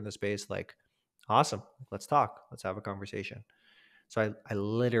the expert in the space, like awesome. Let's talk. Let's have a conversation. So I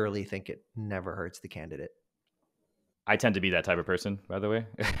literally think it never hurts the candidate. I tend to be that type of person, by the way.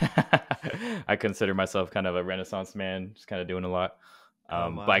 I consider myself kind of a Renaissance man, just kind of doing a lot.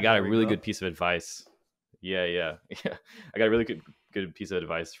 Come But I on, got a there we really go. good piece of advice. Yeah. I got a really good piece of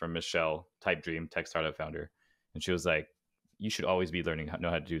advice from Michelle, Type Dream, tech startup founder, and she was like, "You should always be learning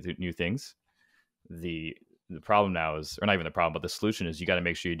know how to do new things. The problem now is, or not even the problem, but the solution is, you got to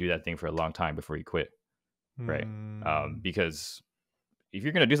make sure you do that thing for a long time before you quit, right? Hmm. Because if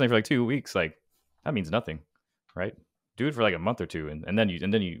you're gonna do something for like 2 weeks, like that means nothing, right? Do it for like a month or two, and then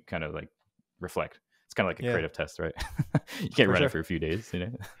you kind of like reflect. It's kind of like a Yeah, creative test, right? You can't for run it sure. for a few days.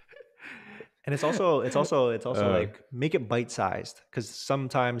 And it's also uh, like make it bite sized because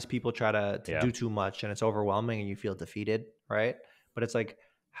sometimes people try to yeah, do too much and it's overwhelming and you feel defeated, right? But it's like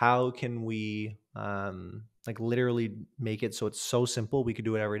how can we like literally make it so it's so simple we could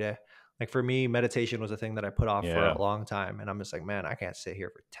do it every day. Like for me, meditation was a thing that I put off for yeah. a long time, and I'm just like, man, I can't sit here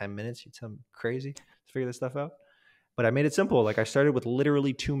for 10 minutes. You tell me crazy to figure this stuff out. But I made it simple. Like I started with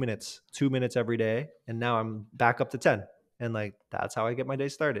literally 2 minutes, 2 minutes every day, and now I'm back up to 10. And like that's how I get my day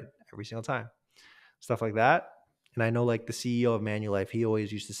started every single time. Stuff like that. And I know like the CEO of Manulife, he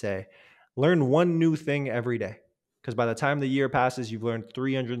always used to say, learn one new thing every day. Because by the time the year passes, you've learned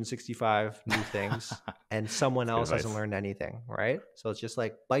 365 new things and someone That's good else hasn't advice. learned anything, right? So it's just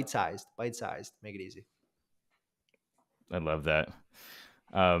like bite sized, make it easy. I love that.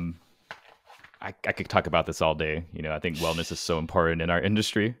 Um, I could talk about this all day. I think wellness is so important in our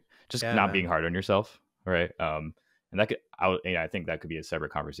industry. Just Yeah, not man. being hard on yourself, right? And that could, I think that could be a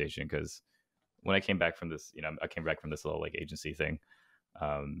separate conversation, because when I came back from this, I came back from this little like agency thing.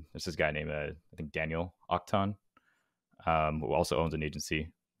 There's this guy named I think Daniel Octon, who also owns an agency,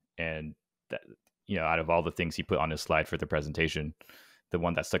 and that out of all the things he put on his slide for the presentation, the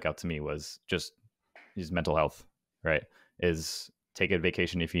one that stuck out to me was just his mental health. Right? Is take a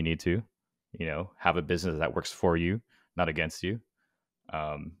vacation if you need to. Have a business that works for you, not against you.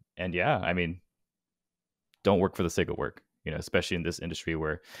 And yeah, I mean, don't work for the sake of work. Especially in this industry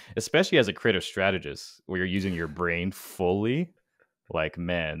where, especially as a creative strategist, where you're using your brain fully. Like,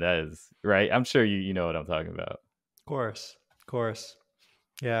 man, that is right. I'm sure you know what I'm talking about. Of course. Of course.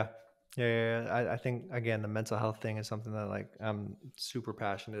 Yeah. Yeah. I think again, the mental health thing is something that like I'm super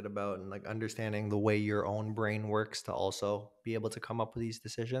passionate about, and like understanding the way your own brain works to also be able to come up with these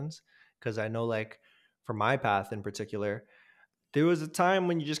decisions. Cause I know like for my path in particular, there was a time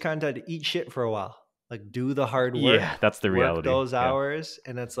when you just kind of had to eat shit for a while, like do the hard Yeah, work, that's the work reality. those Yeah. hours.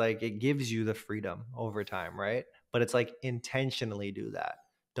 And it's like, it gives you the freedom over time. Right. But it's like intentionally do that.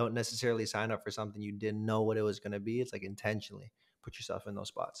 Don't necessarily sign up for something you didn't know what it was going to be. It's like intentionally put yourself in those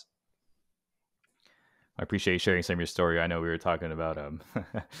spots. I appreciate you sharing some of your story. I know we were talking about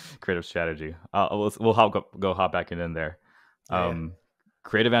creative strategy. We'll go hop back in there. Yeah. Yeah. Um,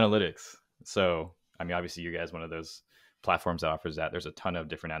 Creative analytics. So, I mean, obviously, you guys one of those platforms that offers that. There's a ton of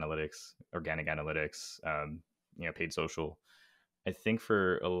different analytics, organic analytics, paid social. I think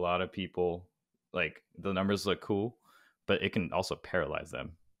for a lot of people, like the numbers look cool, but it can also paralyze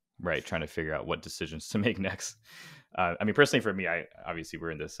them, right? Trying to figure out what decisions to make next. I mean, personally, for me, I obviously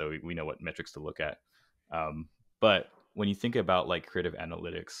we're in this, so we know what metrics to look at. But when you think about like creative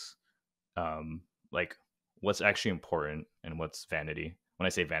analytics, like what's actually important and what's vanity? When I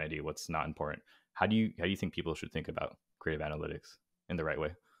say vanity, what's not important? How do you think people should think about creative analytics in the right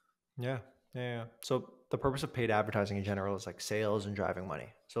way? Yeah. Yeah. So the purpose of paid advertising in general is like sales and driving money.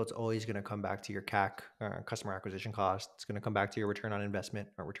 So it's always going to come back to your CAC, customer acquisition cost. It's going to come back to your return on investment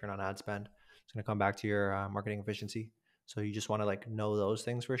or return on ad spend. It's going to come back to your marketing efficiency. So you just want to like know those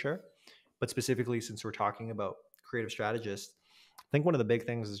things for sure. But specifically, since we're talking about creative strategists, I think one of the big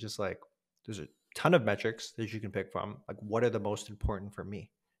things is just like there's a ton of metrics that you can pick from. Like, what are the most important for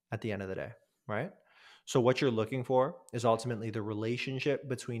me at the end of the day, right? So what you're looking for is ultimately the relationship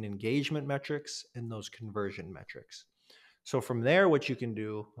between engagement metrics and those conversion metrics. So from there, what you can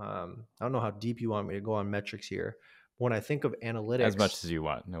do, I don't know how deep you want me to go on metrics here. When I think of As analytics, much as you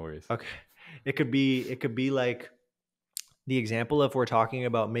want, no worries. okay, it could be like the example of we're talking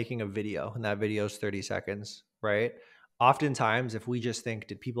about making a video and that video is 30 seconds, right? Oftentimes, if we just think,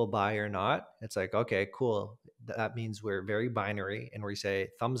 did people buy or not? It's like, okay, cool. That means we're very binary and we say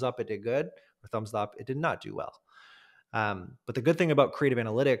thumbs up, it did good, or thumbs up, it did not do well. But the good thing about creative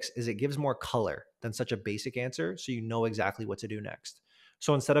analytics is it gives more color than such a basic answer. So you know exactly what to do next.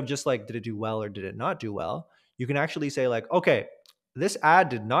 So instead of just like, did it do well or did it not do well? You can actually say, like, okay, this ad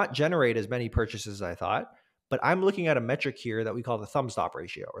did not generate as many purchases as I thought, but I'm looking at a metric here that we call the thumbs stop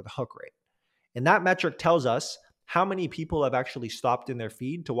ratio or the hook rate. And that metric tells us how many people have actually stopped in their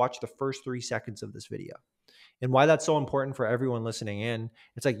feed to watch the first 3 seconds of this video. And why that's so important for everyone listening in,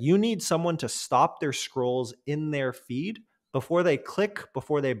 it's like you need someone to stop their scrolls in their feed before they click,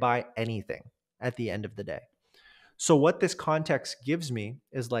 before they buy anything at the end of the day. So what this context gives me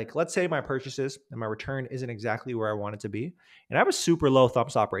is like, let's say my purchases and my return isn't exactly where I want it to be, and I have a super low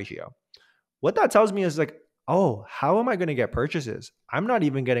thumbs up ratio. What that tells me is like, oh, how am I going to get purchases? I'm not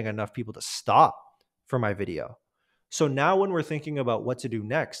even getting enough people to stop for my video. So now when we're thinking about what to do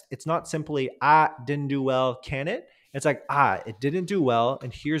next, it's not simply, didn't do well, can it? It's like, it didn't do well,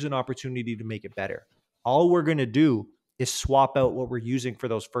 and here's an opportunity to make it better. All we're going to do is swap out what we're using for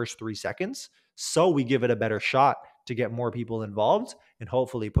those first 3 seconds so we give it a better shot to get more people involved and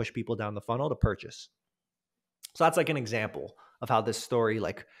hopefully push people down the funnel to purchase. So that's like an example of how this story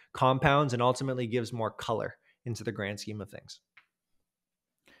like compounds and ultimately gives more color into the grand scheme of things.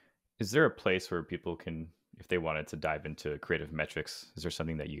 Is there a place where people can, if they wanted to dive into creative metrics, is there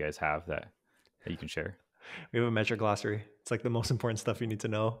something that you guys have that you can share? We have a metric glossary. It's like the most important stuff you need to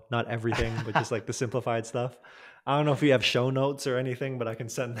know. Not everything, but just like the simplified stuff. I don't know if we have show notes or anything, but I can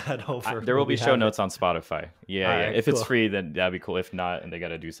send that over. There will be show notes on Spotify. Yeah, yeah. Right, If cool. It's free, then that'd be cool. If not, and they got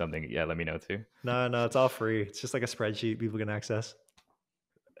to do something, yeah, let me know too. No, it's all free. It's just like a spreadsheet people can access.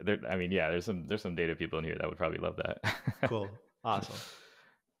 I mean, yeah, there's some data people in here that would probably love that. Cool. Awesome.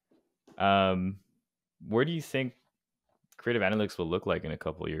 Where do you think creative analytics will look like in a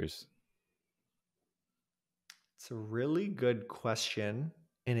couple of years? It's a really good question,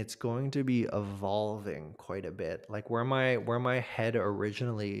 and it's going to be evolving quite a bit. Like where my head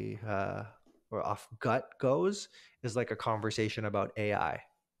originally or off gut goes is like a conversation about AI,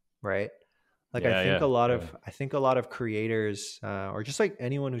 right? Like Yeah, I think a lot of creators or just like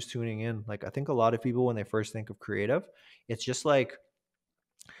anyone who's tuning in, like I think a lot of people when they first think of creative, it's just like,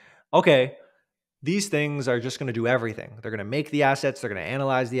 okay, these things are just going to do everything. They're going to make the assets, they're going to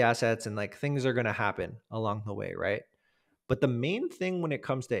analyze the assets, and like things are going to happen along the way, right? But the main thing when it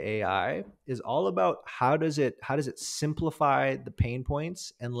comes to AI is all about how does it simplify the pain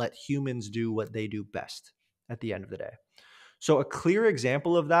points and let humans do what they do best at the end of the day. So a clear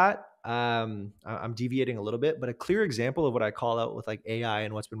example of that, I'm deviating a little bit, but a clear example of what I call out with like AI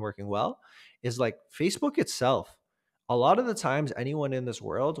and what's been working well is like Facebook itself. A lot of the times, anyone in this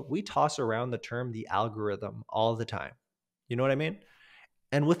world, we toss around the term the algorithm all the time. You know what I mean?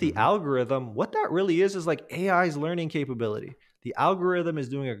 And with the algorithm, what that really is like AI's learning capability. The algorithm is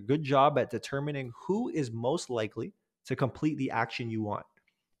doing a good job at determining who is most likely to complete the action you want.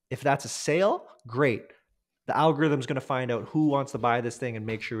 If that's a sale, great. The algorithm's going to find out who wants to buy this thing and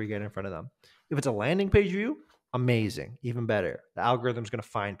make sure we get in front of them. If it's a landing page view, amazing, even better. The algorithm's going to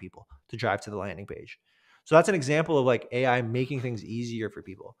find people to drive to the landing page. So that's an example of like AI making things easier for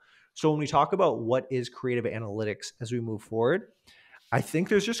people. So when we talk about what is creative analytics as we move forward, I think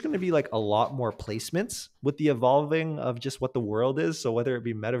there's just going to be like a lot more placements with the evolving of just what the world is. So whether it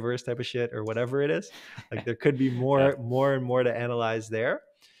be metaverse type of shit or whatever it is, like there could be Yeah, more and more to analyze there.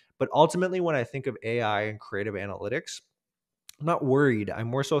 But ultimately, when I think of AI and creative analytics, I'm not worried. I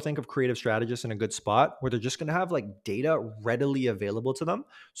more so think of creative strategists in a good spot where they're just going to have like data readily available to them.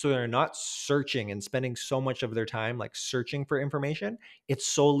 So they're not searching and spending so much of their time like searching for information. It's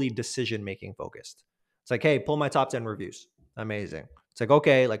solely decision making focused. It's like, hey, pull my top 10 reviews. Amazing. It's like,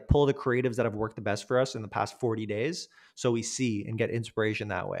 okay, like pull the creatives that have worked the best for us in the past 40 days. So we see and get inspiration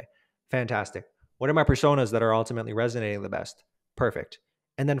that way. Fantastic. What are my personas that are ultimately resonating the best? Perfect.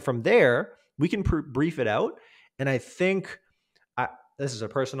 And then from there, we can brief it out. And I think I, this is a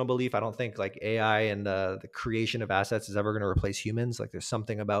personal belief. I don't think like AI and the creation of assets is ever going to replace humans. Like there's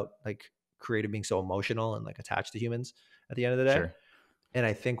something about like creative being so emotional and like attached to humans at the end of the day. sure. And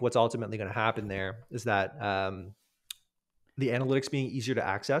I think what's ultimately going to happen there is that the analytics being easier to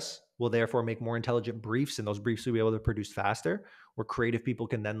access will therefore make more intelligent briefs, and those briefs will be able to produce faster, where creative people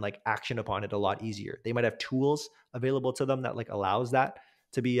can then like action upon it a lot easier. They might have tools available to them that like allows that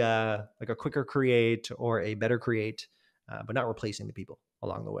to be like a quicker create or a better create, but not replacing the people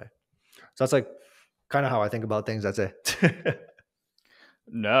along the way. So that's like kind of how I think about things. That's it.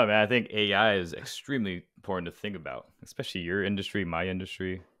 No, man, I think AI is extremely important to think about, especially your industry, my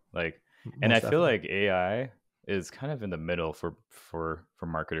industry. Like, and I Most feel definitely. like AI is kind of in the middle for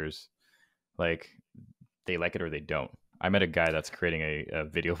marketers. Like, they like it or they don't. I met a guy that's creating a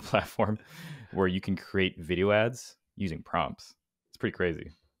video platform where you can create video ads using prompts. It's pretty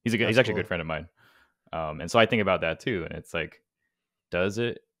crazy. He's That's actually a good cool. friend of mine. And so I think about that too. And it's like, does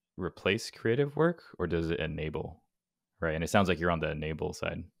it replace creative work or does it enable? Right. And it sounds like you're on the enable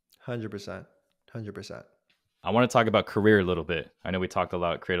side. 100%. 100%. I want to talk about career a little bit. I know we talked a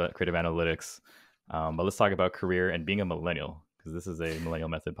lot creative analytics, but let's talk about career and being a millennial because this is a Millennial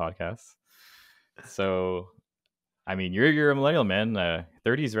Method podcast. So, I mean, you're a millennial, man.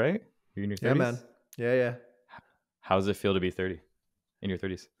 30s, right? You're in your Yeah, man. 30s. Yeah, yeah. How does it feel to be 30 in your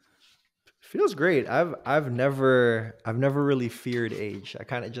 30s? Feels great. I've never really feared age. I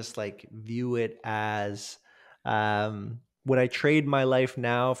kind of just like view it as would I trade my life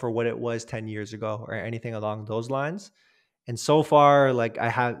now for what it was 10 years ago or anything along those lines? And so far, like I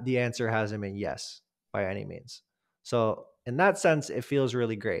have the answer hasn't been yes by any means. So in that sense, it feels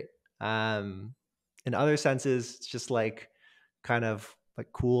really great. Um, in other senses, it's just like kind of like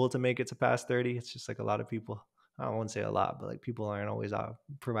cool to make it to past 30. It's just like a lot of people, I won't say a lot, but like people aren't always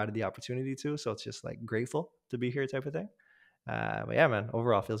provided the opportunity to. So it's just like grateful to be here type of thing. But yeah, man,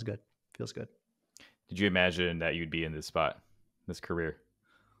 overall feels good. Feels good. Did you imagine that you'd be in this spot, this career?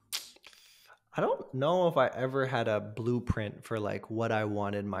 I don't know if I ever had a blueprint for like what I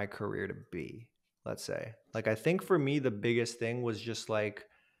wanted my career to be, let's say. Like I think for me the biggest thing was just like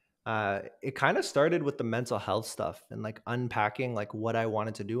it kind of started with the mental health stuff and like unpacking like what I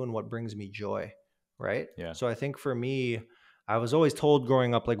wanted to do and what brings me joy, right? Yeah. So I think for me, I was always told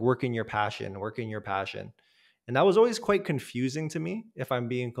growing up like work in your passion, work in your passion. And that was always quite confusing to me if I'm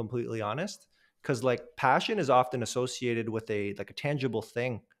being completely honest, cuz like passion is often associated with a like a tangible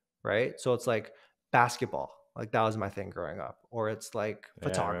thing, right? So it's like basketball, like that was my thing growing up, or it's like Yeah,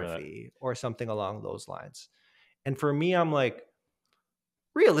 I remember that. photography or something along those lines. And for me, I'm like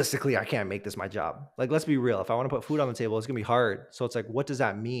realistically, I can't make this my job. Like, let's be real. If I want to put food on the table, it's gonna be hard. So it's like, what does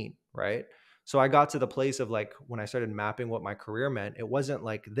that mean? Right. So I got to the place of like when I started mapping what my career meant, it wasn't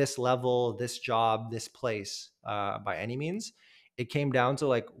like this level, this job, this place by any means. It came down to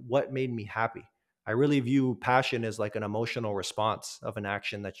like what made me happy. I really view passion as like an emotional response of an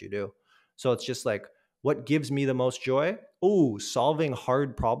action that you do. So it's just like what gives me the most joy? Oh, solving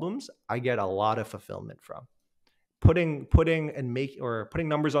hard problems, I get a lot of fulfillment from putting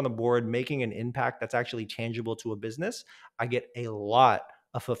numbers on the board, making an impact that's actually tangible to a business. I get a lot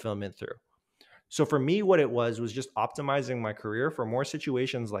of fulfillment through. So for me, what it was just optimizing my career for more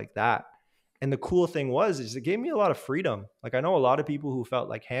situations like that. And the cool thing is it gave me a lot of freedom. Like I know a lot of people who felt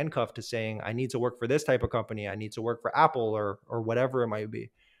like handcuffed to saying, I need to work for this type of company. I need to work for Apple or whatever it might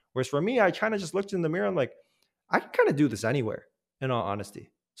be. Whereas for me, I kind of just looked in the mirror and like, I can kind of do this anywhere, in all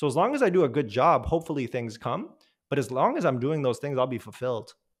honesty. So as long as I do a good job, hopefully things come. But as long as I'm doing those things, I'll be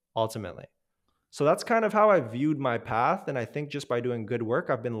fulfilled ultimately. So that's kind of how I viewed my path. And I think just by doing good work,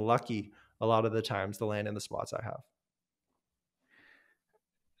 I've been lucky a lot of the times to land in the spots I have.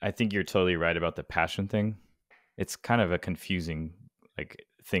 I think you're totally right about the passion thing. It's kind of a confusing like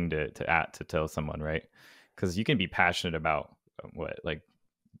thing to tell someone, right? Because you can be passionate about what like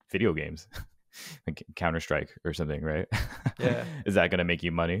video games, like Counter Strike or something, right? Yeah. Is that going to make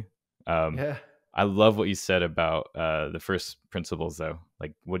you money? Um, Yeah. I love what you said about the first principles, though.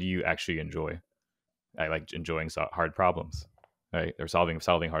 Like, what do you actually enjoy? I like enjoying hard problems, right? Or solving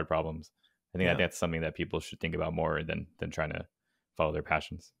hard problems. I think that Yeah. that's something that people should think about more than trying to follow their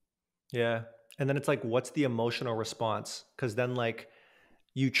passions. Yeah. And then it's like, what's the emotional response? Because then like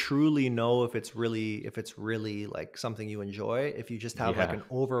you truly know if it's really like something you enjoy, if you just have like Yeah. an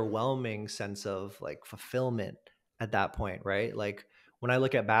overwhelming sense of like fulfillment at that point, right? Like when I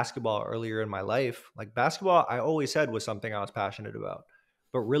look at basketball earlier in my life, like basketball I always said was something I was passionate about.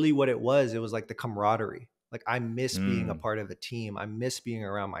 But really what it was like the camaraderie. Like I miss being a Mm. part of a team. I miss being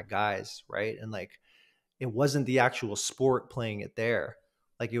around my guys, right? And like it wasn't the actual sport playing it there.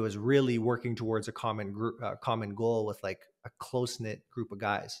 Like it was really working towards a common group, common goal with like a close knit group of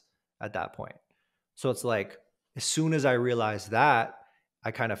guys at that point. So it's like as soon as I realized that,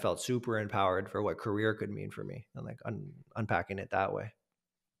 I kind of felt super empowered for what career could mean for me, and like unpacking it that way.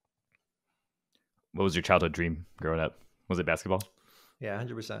 What was your childhood dream growing up? Was it basketball? Yeah,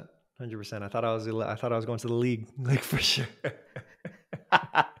 100%, 100%. I thought I was going to the league, like for sure.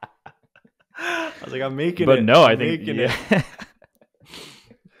 I was like, I'm making But it. no, I I'm think making it. yeah.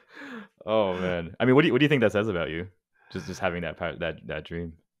 Oh man, I mean, what do you think that says about you? Just having that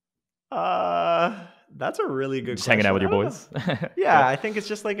dream, That's a really good just hanging out question. with I your don't know. boys. Yeah, Yeah. I think it's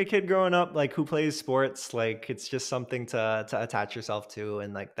just like a kid growing up, like who plays sports. Like it's just something to attach yourself to,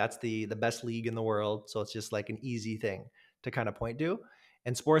 and like that's the best league in the world. So it's just like an easy thing to kind of point to.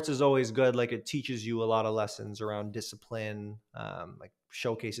 And sports is always good. Like it teaches you a lot of lessons around discipline, like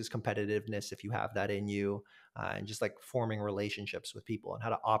showcases competitiveness if you have that in you, and just like forming relationships with people and how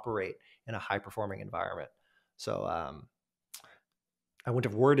to operate in a high performing environment. So I wouldn't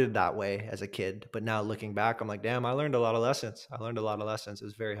have worded it that way as a kid, but now looking back, I'm like, damn, I learned a lot of lessons. I learned a lot of lessons. It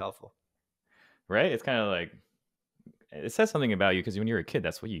was very helpful. Right. It's kind of like it says something about you because when you're a kid,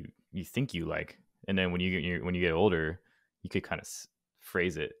 that's what you think you like, and then when you get older, you could kind of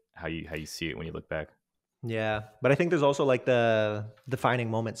phrase it how you see it when you look back. Yeah, but I think there's also like the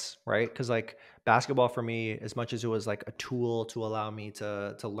defining moments, right? Because like basketball for me, as much as it was like a tool to allow me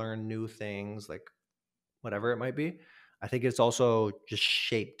to learn new things, like whatever it might be, I think it's also just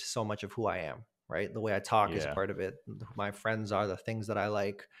shaped so much of who I am, right? The way I talk is a Yeah. part of it. Who my friends are, the things that I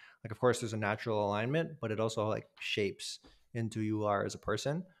like. Like, of course, there's a natural alignment, but it also like shapes into who you are as a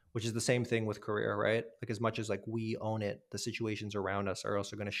person, which is the same thing with career, right? Like, as much as like we own it, the situations around us are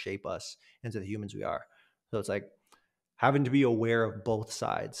also going to shape us into the humans we are. So it's like having to be aware of both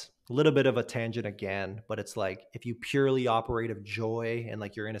sides. A little bit of a tangent again, but it's like if you purely operate of joy and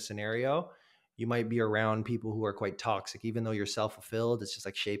like you're in a scenario, you might be around people who are quite toxic, even though you're self fulfilled. It's just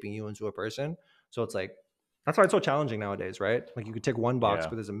like shaping you into a person. So it's like, that's why it's so challenging nowadays, right? Like you could tick one box, Yeah.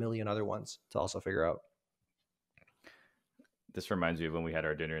 but there's a million other ones to also figure out. This reminds me of when we had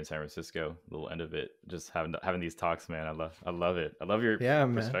our dinner in San Francisco. The little end of it, just having these talks, man. I love it. I love your Yeah,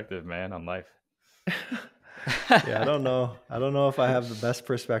 man. perspective, man, on life. Yeah, I don't know. I don't know if I have the best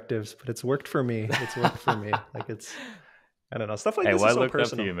perspectives, but it's worked for me. It's worked for me. Like it's, I don't know. Stuff like Hey, this well, I is so looked up to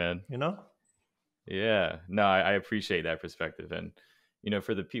personal, you, man. you know? Yeah, no, I appreciate that perspective, and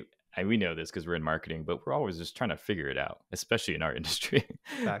for the people, and we know this because we're in marketing, but we're always just trying to figure it out, especially in our industry.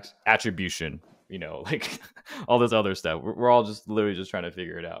 Facts. Attribution, like all this other stuff. We're all just literally just trying to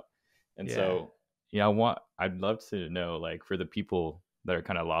figure it out, and Yeah. so I'd love to know, like, for the people that are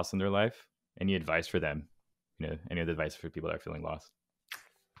kind of lost in their life, any advice for them? Any other advice for people that are feeling lost?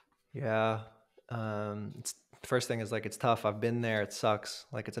 Yeah. It's the first thing is like it's tough. I've been there. It sucks.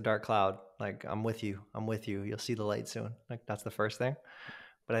 Like it's a dark cloud. Like I'm with you. I'm with you. You'll see the light soon. Like that's the first thing.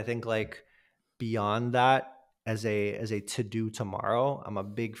 But I think like beyond that, as a to do tomorrow, I'm a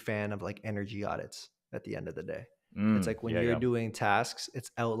big fan of like energy audits at the end of the day. It's like when Yeah, you're yeah, doing tasks,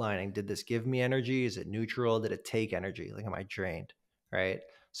 it's outlining, did this give me energy? Is it neutral? Did it take energy? Like am I drained? Right.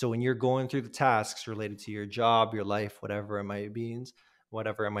 So when you're going through the tasks related to your job, your life, whatever it might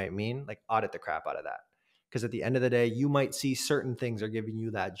mean, like audit the crap out of that. Because at the end of the day, you might see certain things are giving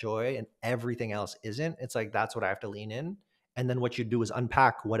you that joy and everything else isn't. It's like that's what I have to lean in. And then what you do is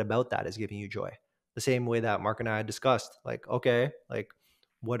unpack what about that is giving you joy. The same way that Mark and I discussed, like, okay, like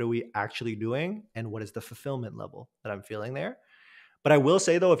what are we actually doing? And what is the fulfillment level that I'm feeling there? But I will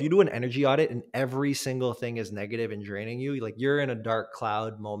say though, if you do an energy audit and every single thing is negative and draining you, like you're in a dark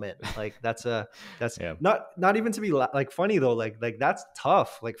cloud moment. Like that's yeah. not even to be like funny though. Like that's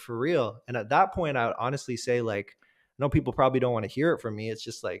tough, like for real. And at that point, I would honestly say like, I know people probably don't want to hear it from me. It's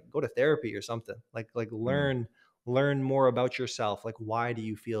just like go to therapy or something. Like Mm. learn more about yourself. Like why do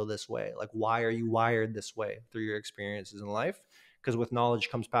you feel this way? Like why are you wired this way through your experiences in life? Because with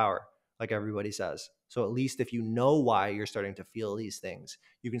knowledge comes power, like everybody says. So at least if you know why you're starting to feel these things,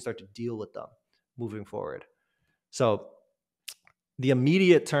 you can start to deal with them moving forward. So the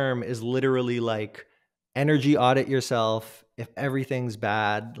immediate term is literally like energy audit yourself. If everything's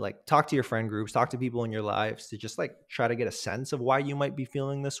bad, like talk to your friend groups, talk to people in your lives to just like try to get a sense of why you might be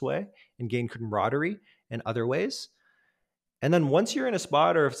feeling this way and gain camaraderie in other ways. And then once you're in a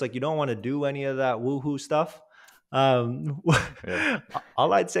spot, or if it's like you don't want to do any of that woohoo stuff, Yeah.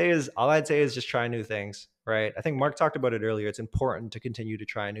 all I'd say is just try new things, right? I think Mark talked about it earlier. It's important to continue to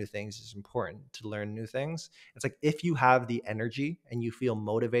try new things. It's important to learn new things. It's like if you have the energy and you feel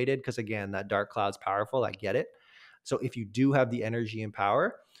motivated, because again, that dark cloud's powerful. I get it. So if you do have the energy and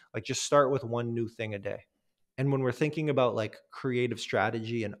power, like just start with one new thing a day. And when we're thinking about like creative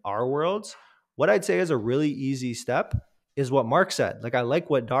strategy in our worlds, what I'd say is a really easy step is what Mark said. Like I like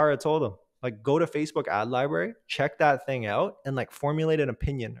what Dara told him. Like go to Facebook ad library, check that thing out, and like formulate an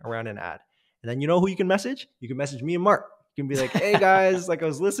opinion around an ad. And then you know who you can message? You can message me and Mark. You can be like, hey guys, like I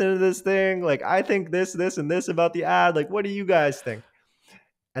was listening to this thing. Like I think this, and this about the ad. Like, what do you guys think?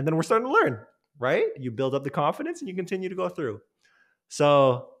 And then we're starting to learn, right? You build up the confidence and you continue to go through.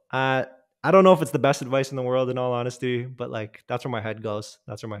 So I don't know if it's the best advice in the world, in all honesty, but like that's where my head goes.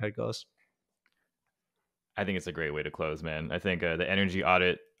 That's where my head goes. I think it's a great way to close, man. I think the energy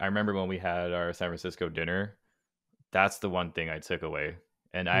audit, I remember when we had our San Francisco dinner, that's the one thing I took away.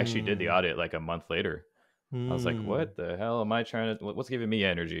 And I actually did the audit like a month later. I was like, what the hell am I trying to, what's giving me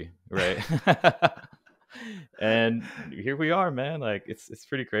energy? Right. And here we are, man. Like it's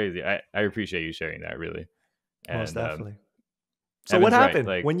pretty crazy. I appreciate you sharing that, really. And, most definitely. So Evan's what happened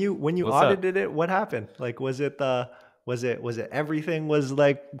right. Like, when you audited it? What happened? Like, was it everything was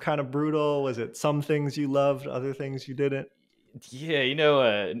like kind of brutal? Was it some things you loved, other things you didn't? Yeah, I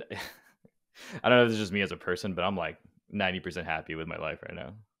don't know if it's just me as a person, but I'm like 90% happy with my life right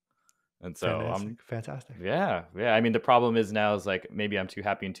now. And so fantastic. Yeah. I mean, the problem is now is like maybe I'm too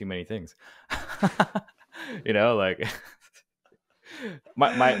happy in too many things. Like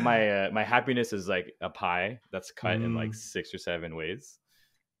my happiness is like a pie that's cut in like 6 or 7 ways.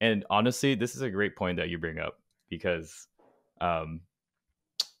 And honestly, this is a great point that you bring up because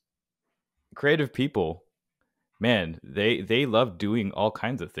creative people, man, they love doing all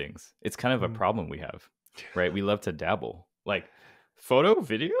kinds of things. It's kind of a problem we have, right? We love to dabble, like photo,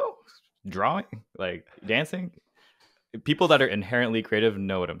 video, drawing, like dancing. People that are inherently creative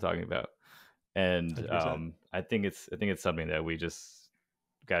know what I'm talking about. And I think it's something that we just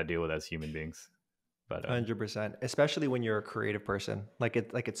got to deal with as human beings. But 100%, especially when you're a creative person,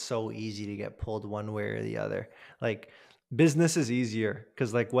 it's so easy to get pulled one way or the other. Like business is easier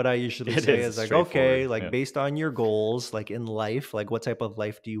because like what I usually say is like, okay, like based on your goals, like in life, like what type of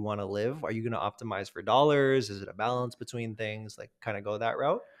life do you want to live? Are you going to optimize for dollars? Is it a balance between things? Like kind of go that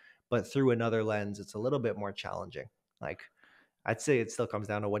route. But through another lens, it's a little bit more challenging. Like I'd say it still comes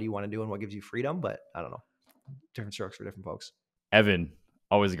down to what do you want to do and what gives you freedom, but I don't know. Different strokes for different folks. Evan,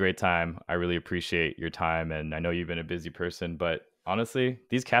 always a great time. I really appreciate your time, and I know you've been a busy person, but honestly,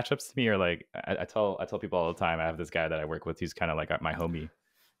 these catch-ups to me are like I tell people all the time. I have this guy that I work with. He's kind of like my homie,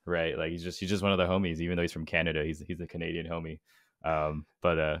 right? Like he's just one of the homies, even though he's from Canada. He's a Canadian homie.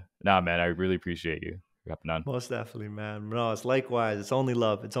 Nah, man, I really appreciate you hopping on. Most definitely, man. No, it's likewise. It's only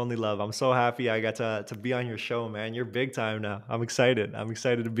love. It's only love. I'm so happy I got to be on your show, man. You're big time now. I'm excited. I'm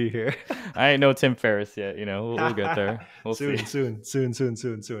excited to be here. I ain't no Tim Ferriss yet. We'll get there. We'll soon, see.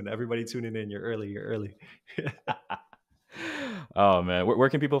 soon. Everybody tuning in. You're early. Oh man, where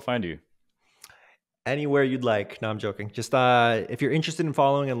can people find you? Anywhere you'd like. No, I'm joking. Just if you're interested in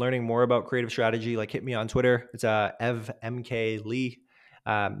following and learning more about creative strategy, like hit me on Twitter. It's EvMK Lee.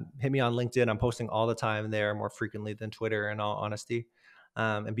 Hit me on LinkedIn. I'm posting all the time there, more frequently than Twitter, in all honesty.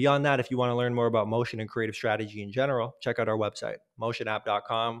 And beyond that, if you want to learn more about motion and creative strategy in general, check out our website,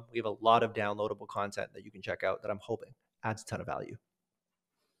 motionapp.com. We have a lot of downloadable content that you can check out that I'm hoping adds a ton of value.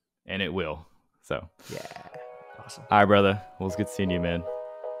 And it will. So yeah, awesome. All right, brother. Well, it's good seeing you, man.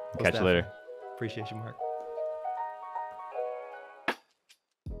 Catch you later. Appreciate you, Mark.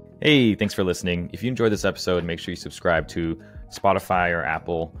 Hey, thanks for listening. If you enjoyed this episode, make sure you subscribe to Spotify or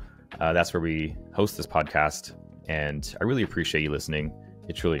Apple. That's where we host this podcast. And I really appreciate you listening.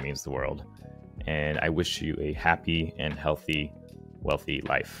 It truly means the world. And I wish you a happy and healthy, wealthy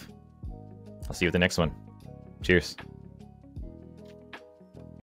life. I'll see you at the next one. Cheers.